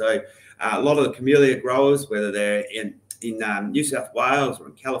seedling. So a lot of the camellia growers, whether they're in New South Wales or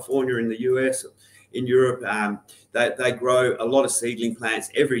in California in the US, or in Europe, they grow a lot of seedling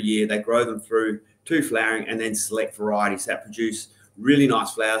plants every year. They grow them through to flowering and then select varieties that produce really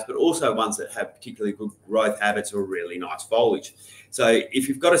nice flowers, but also ones that have particularly good growth habits or really nice foliage. So if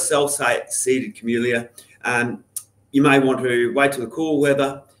you've got a self-seeded camellia, you may want to wait till the cool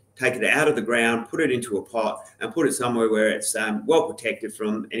weather, take it out of the ground, put it into a pot and put it somewhere where it's well protected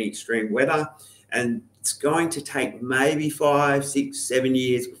from any extreme weather. And it's going to take maybe 5, 6, 7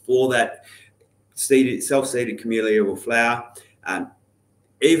 years before that self-seeded camellia will flower.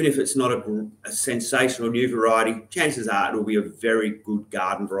 Even if it's not a sensational new variety, chances are it'll be a very good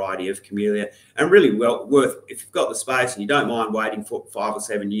garden variety of camellia, and really well worth, if you've got the space and you don't mind waiting for 5 or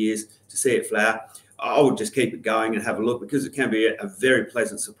 7 years to see it flower, I would just keep it going and have a look, because it can be a very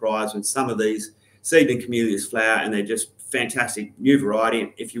pleasant surprise when some of these seedling camellias flower and they're just fantastic new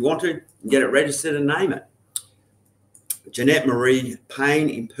variety. If you want to, get it registered and name it. Jeanette Marie Payne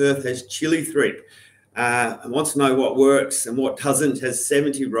in Perth has chili thrip. And wants to know what works and what doesn't, has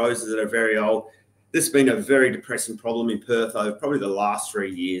 70 roses that are very old. This has been a very depressing problem in Perth over probably the last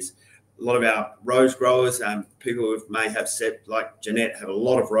 3 years. A lot of our rose growers, people who may have said, like Jeanette, have a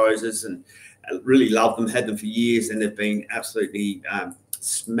lot of roses and really love them, had them for years, and they've been absolutely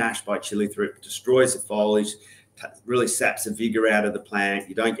smashed by chili thrip. Destroys the foliage, really saps the vigor out of the plant.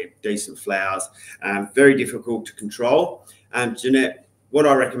 You don't get decent flowers. Very difficult to control. Jeanette, what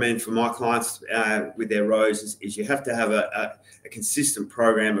I recommend for my clients with their roses is you have to have a consistent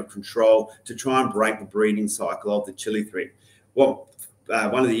program of control to try and break the breeding cycle of the chili thrip. One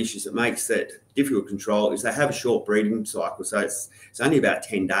of the issues that makes that difficult to control is they have a short breeding cycle. So it's only about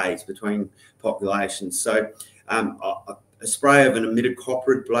 10 days between populations. So a spray of an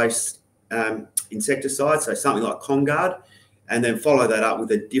imidacloprid-based insecticide, so something like Conguard, and then follow that up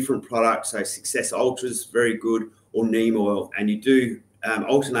with a different product. So Success Ultra's very good, or neem oil, and you do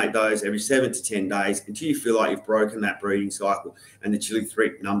alternate those every 7 to 10 days until you feel like you've broken that breeding cycle and the chili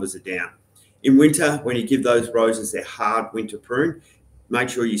thrip numbers are down. In winter, when you give those roses their hard winter prune, make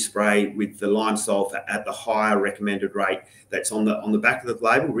sure you spray with the lime sulfur at the higher recommended rate that's on the back of the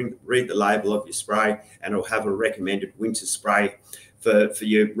label. Read the label of your spray and it'll have a recommended winter spray for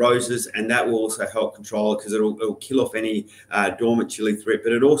your roses, and that will also help control it, because it'll kill off any dormant chili thrip,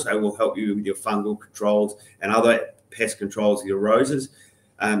 but it also will help you with your fungal controls and other pest controls of your roses,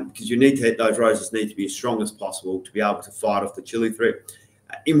 because those roses need to be as strong as possible to be able to fight off the chili thrip.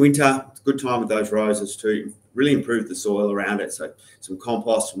 In winter, it's a good time with those roses to really improve the soil around it. So some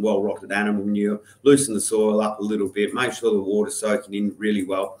compost, some well-rotted animal manure, loosen the soil up a little bit, make sure the water's soaking in really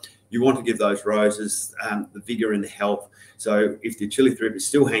well. You want to give those roses the vigor and the health. So if the chili thrip is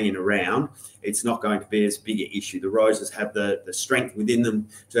still hanging around, it's not going to be as big an issue. The roses have the strength within them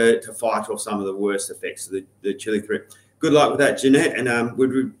to fight off some of the worst effects of the chili thrip. Good luck with that, Jeanette. And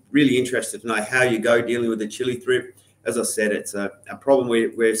we'd be really interested to know how you go dealing with the chili thrip. As I said, it's a problem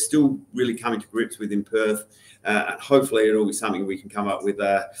we're still really coming to grips with in Perth. Hopefully it'll be something we can come up with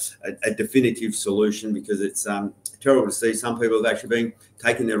a definitive solution, because it's terrible to see some people have actually been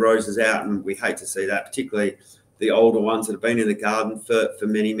taking their roses out, and we hate to see that, particularly the older ones that have been in the garden for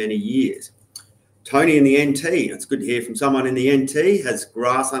many, many years. Tony in the NT, it's good to hear from someone in the NT, has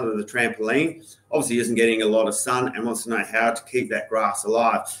grass under the trampoline, obviously isn't getting a lot of sun and wants to know how to keep that grass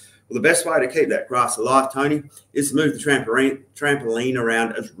alive. Well, the best way to keep that grass alive, Tony, is to move the trampoline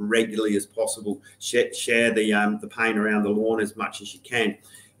around as regularly as possible. Share the paint around the lawn as much as you can.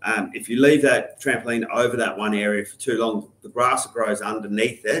 If you leave that trampoline over that one area for too long, the grass that grows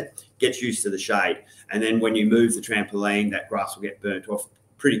underneath it gets used to the shade. And then when you move the trampoline, that grass will get burnt off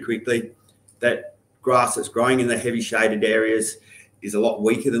pretty quickly. That grass that's growing in the heavy shaded areas is a lot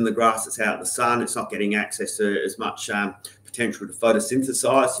weaker than the grass that's out in the sun. It's not getting access to as much potential to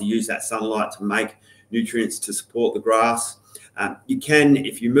photosynthesize, to use that sunlight to make nutrients to support the grass. You can,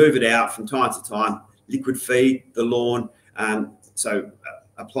 if you move it out from time to time, liquid feed the lawn.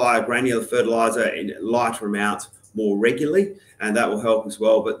 Apply a granular fertilizer in lighter amounts more regularly, and that will help as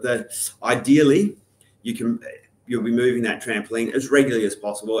well. But ideally, you'll be moving that trampoline as regularly as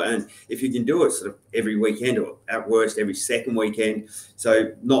possible, and if you can do it sort of every weekend, or at worst every second weekend,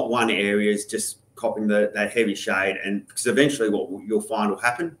 so not one area is just copping that heavy shade. And because eventually what you'll find will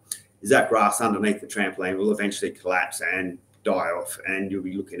happen is that grass underneath the trampoline will eventually collapse and die off, and you'll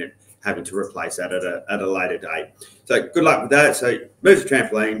be looking at having to replace that at a later date. So good luck with that. So move the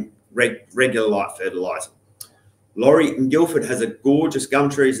trampoline, regular light fertilizer. Laurie in Guildford has a gorgeous gum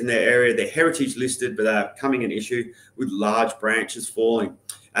trees in their area. They're heritage listed, but they're becoming an issue with large branches falling.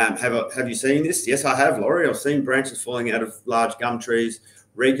 Have you seen this? Yes, I have, Laurie. I've seen branches falling out of large gum trees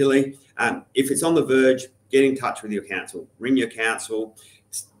regularly. If it's on the verge, get in touch with your council. Ring your council,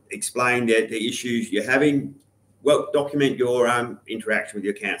 explain the issues you're having. Well, document your interaction with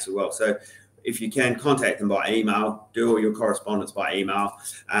your council well. So if you can, contact them by email, do all your correspondence by email.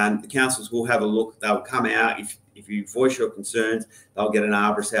 The councils will have a look. They'll come out. If you voice your concerns, they'll get an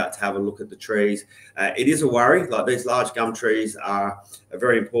arborist out to have a look at the trees. It is a worry. Like, these large gum trees are a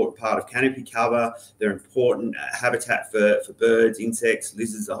very important part of canopy cover. They're important habitat for birds, insects,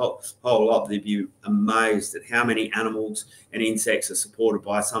 lizards, a whole lot. They'd be amazed at how many animals and insects are supported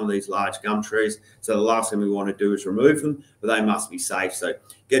by some of these large gum trees. So the last thing we want to do is remove them, but they must be safe. So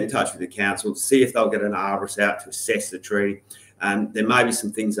get in touch with the council, see if they'll get an arborist out to assess the tree. There may be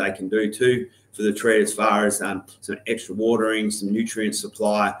some things they can do too for the tree, as far as some extra watering, some nutrient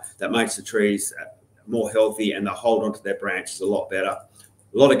supply that makes the trees more healthy, and they'll hold onto their branches a lot better.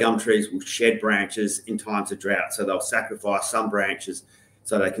 A lot of gum trees will shed branches in times of drought, so they'll sacrifice some branches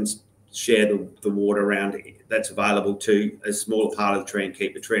so they can share the water around that's available to a smaller part of the tree and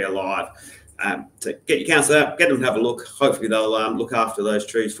keep the tree alive. So get your council out, get them to have a look. Hopefully they'll look after those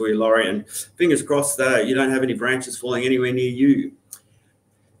trees for you, Laurie, and fingers crossed you don't have any branches falling anywhere near you.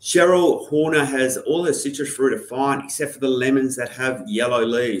 Cheryl Horner has all her citrus fruit are fine, except for the lemons that have yellow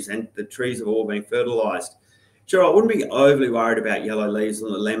leaves, and the trees have all been fertilised. Cheryl, I wouldn't be overly worried about yellow leaves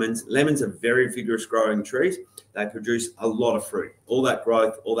on the lemons. Lemons are very vigorous growing trees. They produce a lot of fruit. All that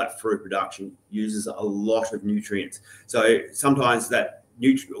growth, all that fruit production uses a lot of nutrients. So sometimes that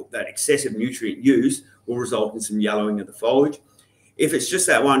excessive nutrient use will result in some yellowing of the foliage. If it's just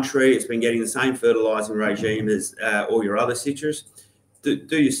that one tree, it's been getting the same fertilising regime as all your other citrus, do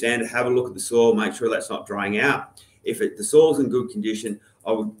your standard, have a look at the soil, make sure that's not drying out. If the soil's in good condition,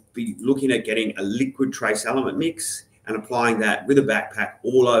 I would be looking at getting a liquid trace element mix and applying that with a backpack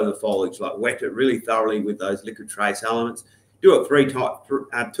all over the foliage, like wet it really thoroughly with those liquid trace elements. Do it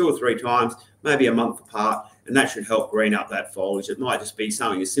 2 or 3 times, maybe a month apart, and that should help green up that foliage. It might just be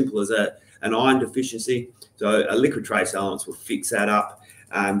something as simple as an iron deficiency. So a liquid trace elements will fix that up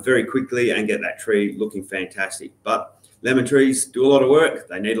very quickly and get that tree looking fantastic. But lemon trees do a lot of work.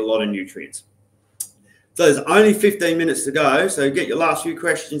 They need a lot of nutrients. So there's only 15 minutes to go. So get your last few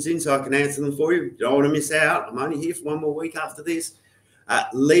questions in so I can answer them for you. You don't want to miss out. I'm only here for one more week after this.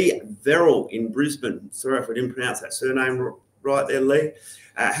 Lee Verrill in Brisbane. Sorry if I didn't pronounce that surname right there, Lee.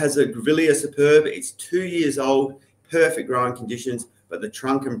 Has a Grevillea superb. It's 2 years old, perfect growing conditions, but the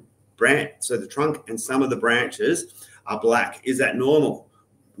trunk and some of the branches are black. Is that normal?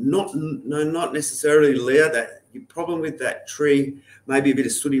 No, not necessarily, Leah. Your problem with that tree may be a bit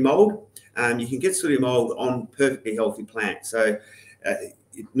of sooty mold. You can get sooty mold on perfectly healthy plants. So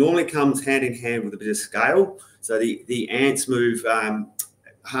it normally comes hand in hand with a bit of scale. So the ants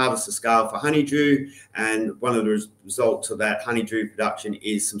harvest the scale for honeydew, and one of the results of that honeydew production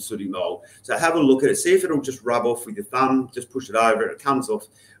is some sooty mold. So have a look at it, see if it'll just rub off with your thumb, just push it over, it comes off.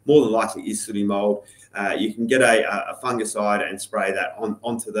 More than likely is sooty mold. You can get a fungicide and spray that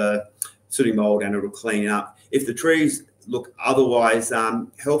onto the sooty mold, and it'll clean up. If the trees look otherwise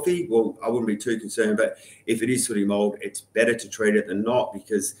healthy, well, I wouldn't be too concerned, but if it is sooty mold, it's better to treat it than not,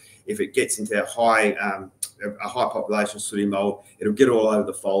 because if it gets into a high population of sooty mold, it'll get all over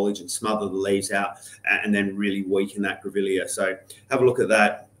the foliage and smother the leaves out and then really weaken that Grevillea. So have a look at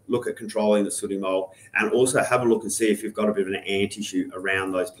that, look at controlling the sooty mold, and also have a look and see if you've got a bit of an ant issue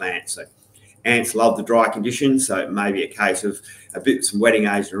around those plants. So ants love the dry conditions, so it may be a case of some wetting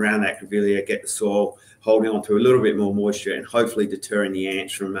agent around that Grevillea, get the soil holding on to a little bit more moisture and hopefully deterring the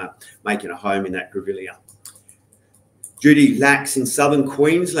ants from making a home in that Grevillea. Judy Lax in southern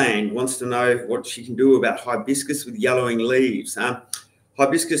Queensland wants to know what she can do about hibiscus with yellowing leaves.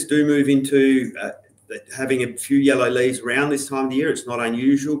 Hibiscus do move into having a few yellow leaves around this time of the year. It's not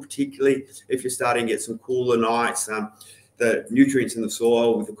unusual, particularly if you're starting to get some cooler nights. The nutrients in the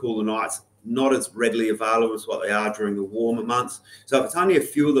soil with the cooler nights not as readily available as what they are during the warmer months. So if it's only a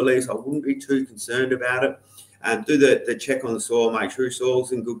few of the leaves, I wouldn't be too concerned about it. Do the check on the soil, make sure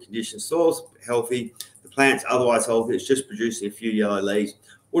soil's in good condition. Soil's healthy, the plant's otherwise healthy, it's just producing a few yellow leaves.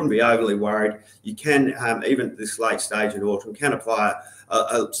 Wouldn't be overly worried. You can, even at this late stage in autumn, can apply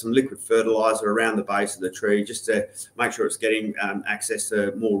some liquid fertiliser around the base of the tree just to make sure it's getting access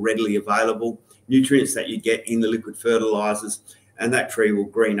to more readily available nutrients that you get in the liquid fertilisers, and that tree will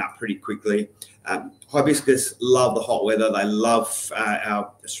green up pretty quickly. Hibiscus love the hot weather. They love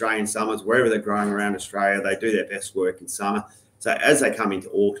our Australian summers. Wherever they're growing around Australia, they do their best work in summer. So as they come into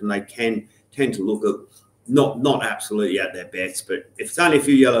autumn, they can tend to look at not absolutely at their best, but if it's only a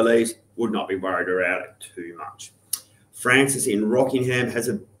few yellow leaves, would not be worried about it too much. Francis in Rockingham has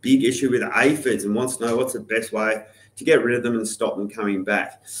a big issue with aphids and wants to know what's the best way to get rid of them and stop them coming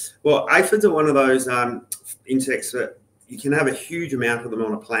back. Well, aphids are one of those insects that you can have a huge amount of them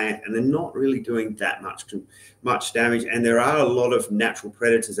on a plant and they're not really doing that much damage. And there are a lot of natural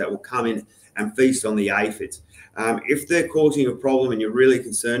predators that will come in and feast on the aphids. If they're causing a problem and you're really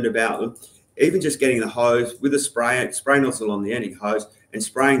concerned about them, even just getting the hose with a spray nozzle on the end of your hose and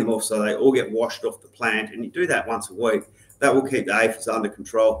spraying them off so they all get washed off the plant, and you do that once a week, that will keep the aphids under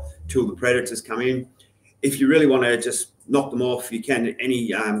control till the predators come in. If you really want to just knock them off, you can.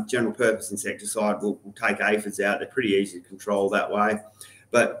 Any general purpose insecticide will take aphids out. They're pretty easy to control that way.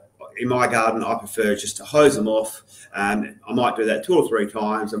 But in my garden, I prefer just to hose them off. I might do that 2 or 3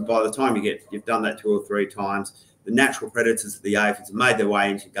 times, and by the time you've done that 2 or 3 times, the natural predators of the aphids have made their way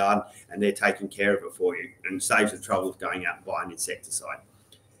into your garden and they're taking care of it for you, and saves the trouble of going out and buying insecticide.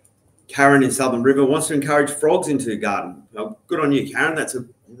 Karen in Southern River wants to encourage frogs into the garden. Well, good on you, Karen. That's a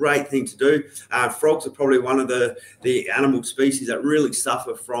great thing to do. Frogs are probably one of the animal species that really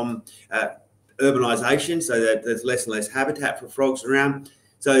suffer from urbanisation, so that there's less and less habitat for frogs around.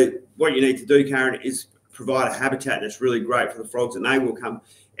 So what you need to do, Karen, is provide a habitat that's really great for the frogs, and they will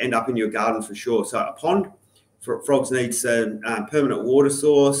end up in your garden for sure. So a pond. Frogs need a permanent water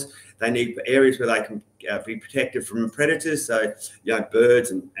source. They need areas where they can be protected from predators. So, birds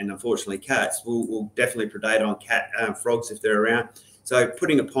and unfortunately cats will definitely predate on frogs if they're around. So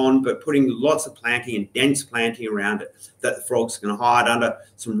putting a pond, but putting lots of planting and dense planting around it that the frogs can hide under,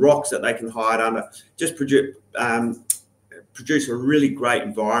 some rocks that they can hide under, just produce a really great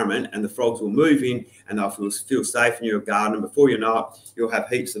environment, and the frogs will move in and they'll feel safe in your garden. And before you know it, you'll have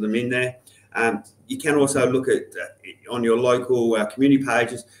heaps of them in there. You can also look at on your local community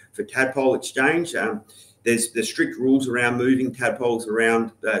pages for tadpole exchange. There's strict rules around moving tadpoles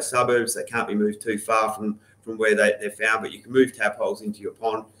around suburbs. They can't be moved too far from where they're found, but you can move tadpoles into your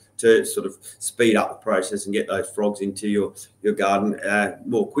pond to sort of speed up the process and get those frogs into your garden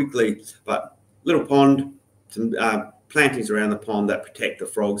more quickly. But little pond, some plantings around the pond that protect the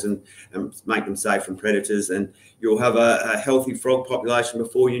frogs and make them safe from predators, and you'll have a healthy frog population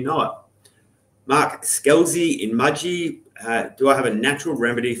before you know it. Mark Skelzy in Mudgee, do I have a natural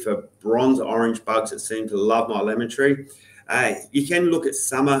remedy for bronze orange bugs that seem to love my lemon tree? You can look at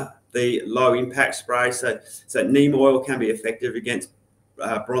the low impact spray. So neem oil can be effective against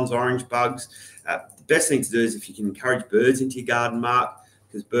bronze orange bugs. The best thing to do is if you can encourage birds into your garden, Mark,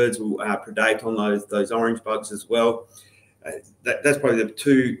 because birds will predate on those orange bugs as well. That's probably the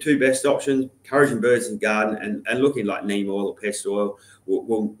two best options. Encouraging birds in the garden and looking like neem oil or pest oil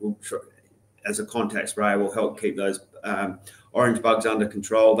will as a contact spray will help keep those orange bugs under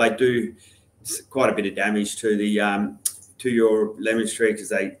control. They do quite a bit of damage to your lemon tree because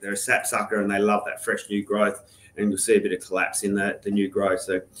they're a sap sucker and they love that fresh new growth, and you'll see a bit of collapse in the new growth.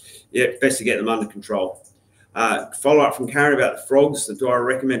 So yeah, best to get them under control. Follow up from Karen about the frogs. Do I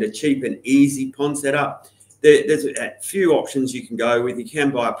recommend a cheap and easy pond setup? There's a few options you can go with. You can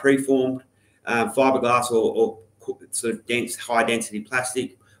buy a preformed fiberglass or sort of dense, high density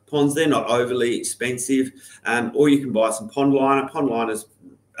plastic ponds. They're not overly expensive, or you can buy some pond liner. Pond liners,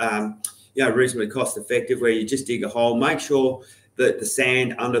 reasonably cost effective, where you just dig a hole, make sure that the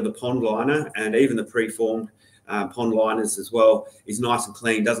sand under the pond liner and even the preformed pond liners as well is nice and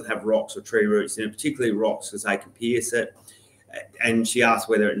clean, doesn't have rocks or tree roots in it, particularly rocks because they can pierce it. And she asked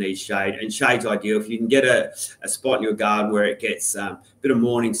whether it needs shade, and shade's ideal. If you can get a spot in your garden where it gets a bit of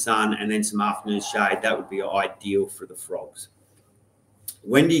morning sun and then some afternoon shade, that would be ideal for the frogs.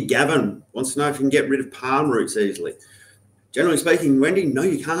 Wendy Gavin wants to know if you can get rid of palm roots easily. Generally speaking, Wendy, no,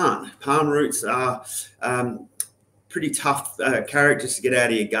 you can't. Palm roots are pretty tough characters to get out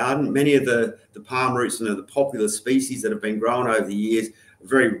of your garden. Many of the palm roots and the popular species that have been grown over the years are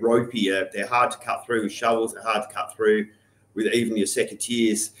very ropey. They're hard to cut through with shovels. They're hard to cut through with even your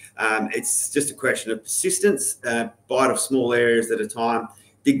secateurs. It's just a question of persistence, bite of small areas at a time.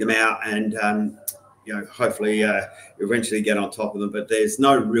 dig them out and hopefully eventually get on top of them. But there's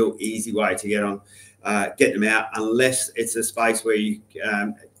no real easy way to get them out unless it's a space where you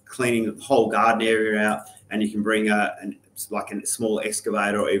cleaning the whole garden area out, and you can bring like a small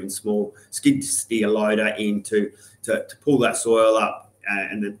excavator or even small skid steer loader in to pull that soil up.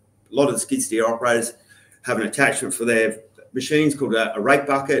 And a lot of the skid steer operators have an attachment for their machines called a rake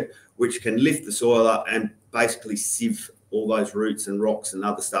bucket, which can lift the soil up and basically sieve all those roots and rocks and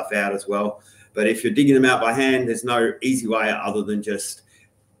other stuff out as well. But if you're digging them out by hand, there's no easy way other than just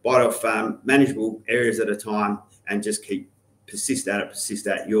bite off manageable areas at a time and just persist at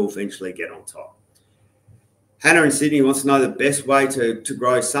it. You'll eventually get on top. Hannah in Sydney wants to know the best way to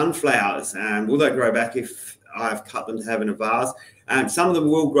grow sunflowers. Will they grow back if I've cut them to have in a vase? Some of them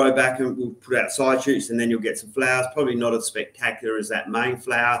will grow back and will put out side shoots, and then you'll get some flowers. Probably not as spectacular as that main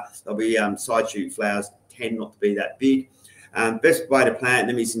flower. There'll be side shoot flowers, tend not to be that big. Best way to plant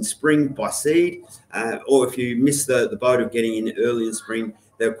them is in spring by seed, or if you miss the boat of getting in early in spring,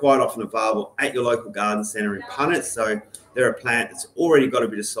 they're quite often available at your local garden centre in punnets. So they're a plant that's already got a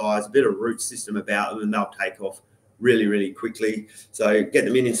bit of size, a bit of root system about them, and they'll take off really, really quickly. So get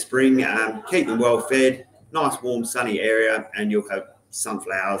them in spring, keep them well fed, nice, warm, sunny area, and you'll have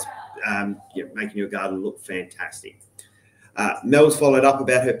sunflowers making your garden look fantastic. Mel's followed up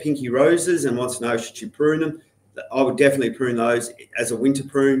about her pinky roses and wants to know, should she prune them? I would definitely prune those as a winter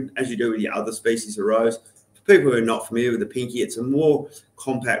prune, as you do with your other species of rose. For people who are not familiar with the pinky, it's a more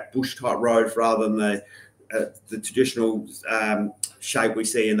compact bush-type rose rather than the traditional shape we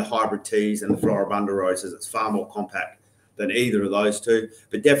see in the hybrid teas and the floribunda roses. It's far more compact than either of those two,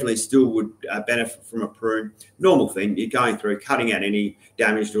 but definitely still would benefit from a prune. Normal thing, you're going through, cutting out any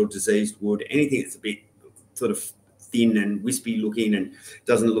damaged or diseased wood, anything that's a bit sort of thin and wispy looking and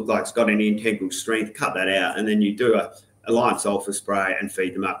doesn't look like it's got any integral strength, cut that out, and then you do a lime sulfur spray and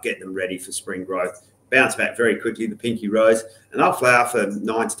feed them up, get them ready for spring growth. Bounce back very quickly, the pinky rose, and they'll flower for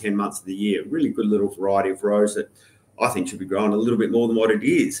 9 to 10 months of the year. Really good little variety of rose that I think should be growing a little bit more than what it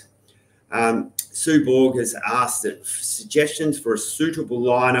is. Sue Borg has asked suggestions for a suitable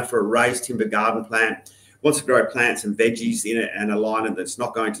liner for a raised timber garden plant. Wants to grow plants and veggies in it, and a liner that's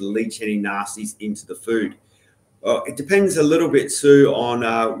not going to leach any nasties into the food. It depends a little bit, Sue,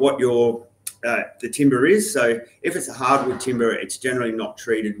 on what the timber is. So if it's a hardwood timber, it's generally not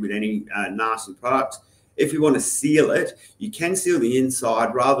treated with any nasty products. If you want to seal it, you can seal the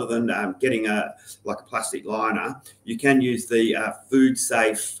inside rather than getting like a plastic liner. You can use the food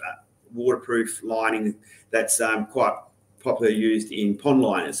safe waterproof lining that's quite popularly used in pond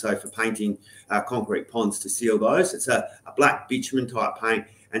liners. So for painting concrete ponds, to seal those, it's a black bitumen type paint,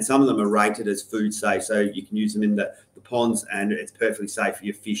 and some of them are rated as food safe. So you can use them in the ponds, and it's perfectly safe for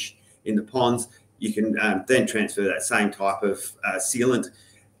your fish in the ponds. You can then transfer that same type of sealant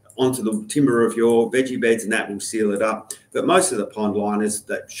onto the timber of your veggie beds, and that will seal it up. But most of the pond liners,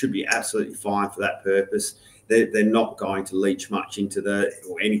 that should be absolutely fine for that purpose. They're not going to leach much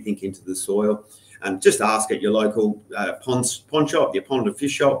or anything into the soil. Just ask at your local pond shop, your pond and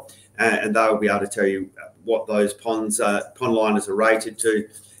fish shop, and they'll be able to tell you what those pond liners are rated to.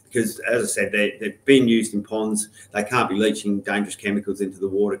 Because, as I said, they're being used in ponds. They can't be leaching dangerous chemicals into the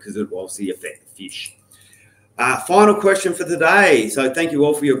water because it will obviously affect the fish. Final question for today. So thank you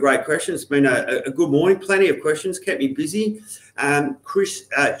all for your great questions. It's been a good morning. Plenty of questions. Kept me busy.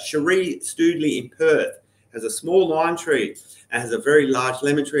 Cherie Stoodley in Perth has a small lime tree and has a very large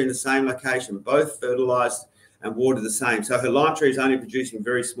lemon tree in the same location, both fertilised and watered the same. So her lime tree is only producing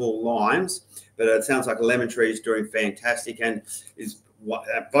very small limes, but it sounds like a lemon tree is doing fantastic and is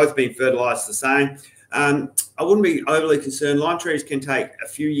both being fertilised the same. I wouldn't be overly concerned. Lime trees can take a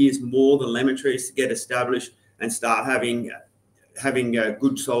few years more than lemon trees to get established and start having a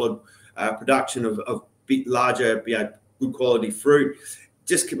good solid production of big, larger, good quality fruit.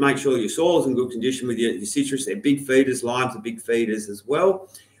 Just make sure your soil's in good condition with your citrus. They're big feeders. Limes are big feeders as well.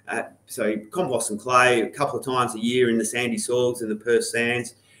 So compost and clay a couple of times a year in the sandy soils in the Perth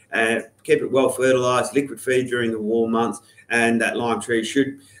sands. Keep it well fertilised, liquid feed during the warm months, and that lime tree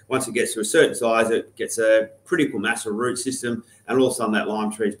should, once it gets to a certain size, it gets a critical mass of root system, and all of a sudden that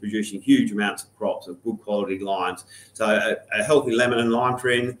lime tree is producing huge amounts of crops of good quality limes. So a healthy lemon and lime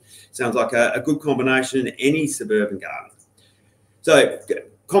tree sounds like a good combination in any suburban garden. So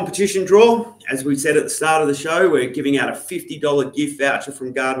competition draw, as we said at the start of the show, we're giving out a $50 gift voucher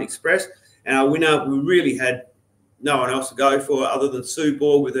from Garden Express, and our winner, we really had no one else to go for other than Sue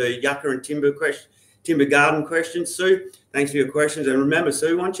Borg with her yucca and timber timber garden questions. Sue, thanks for your questions. And remember,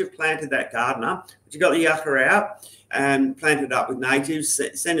 Sue, once you've planted that garden up, you got the yucca out and planted up with natives,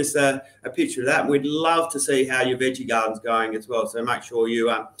 send us a picture of that. We'd love to see how your veggie garden's going as well. So make sure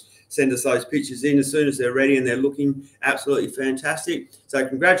you send us those pictures in as soon as they're ready, and they're looking absolutely fantastic. So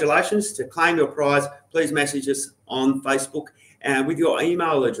congratulations. To claim your prize, please message us on Facebook with your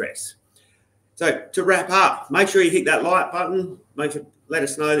email address. So to wrap up, make sure you hit that like button. Let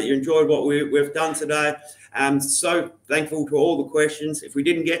us know that you enjoyed what we've done today. So thankful to all the questions. If we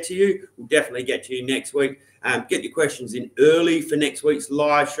didn't get to you, we'll definitely get to you next week. Get your questions in early for next week's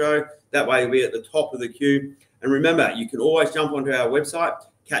live show. That way you'll be at the top of the queue. And remember, you can always jump onto our website,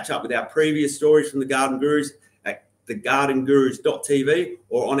 catch up with our previous stories from the Garden Gurus at thegardengurus.tv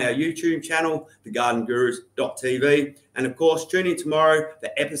or on our YouTube channel, thegardengurus.tv. And of course, tune in tomorrow for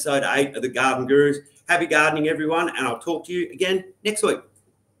episode 8 of the Garden Gurus. Happy gardening, everyone, and I'll talk to you again next week.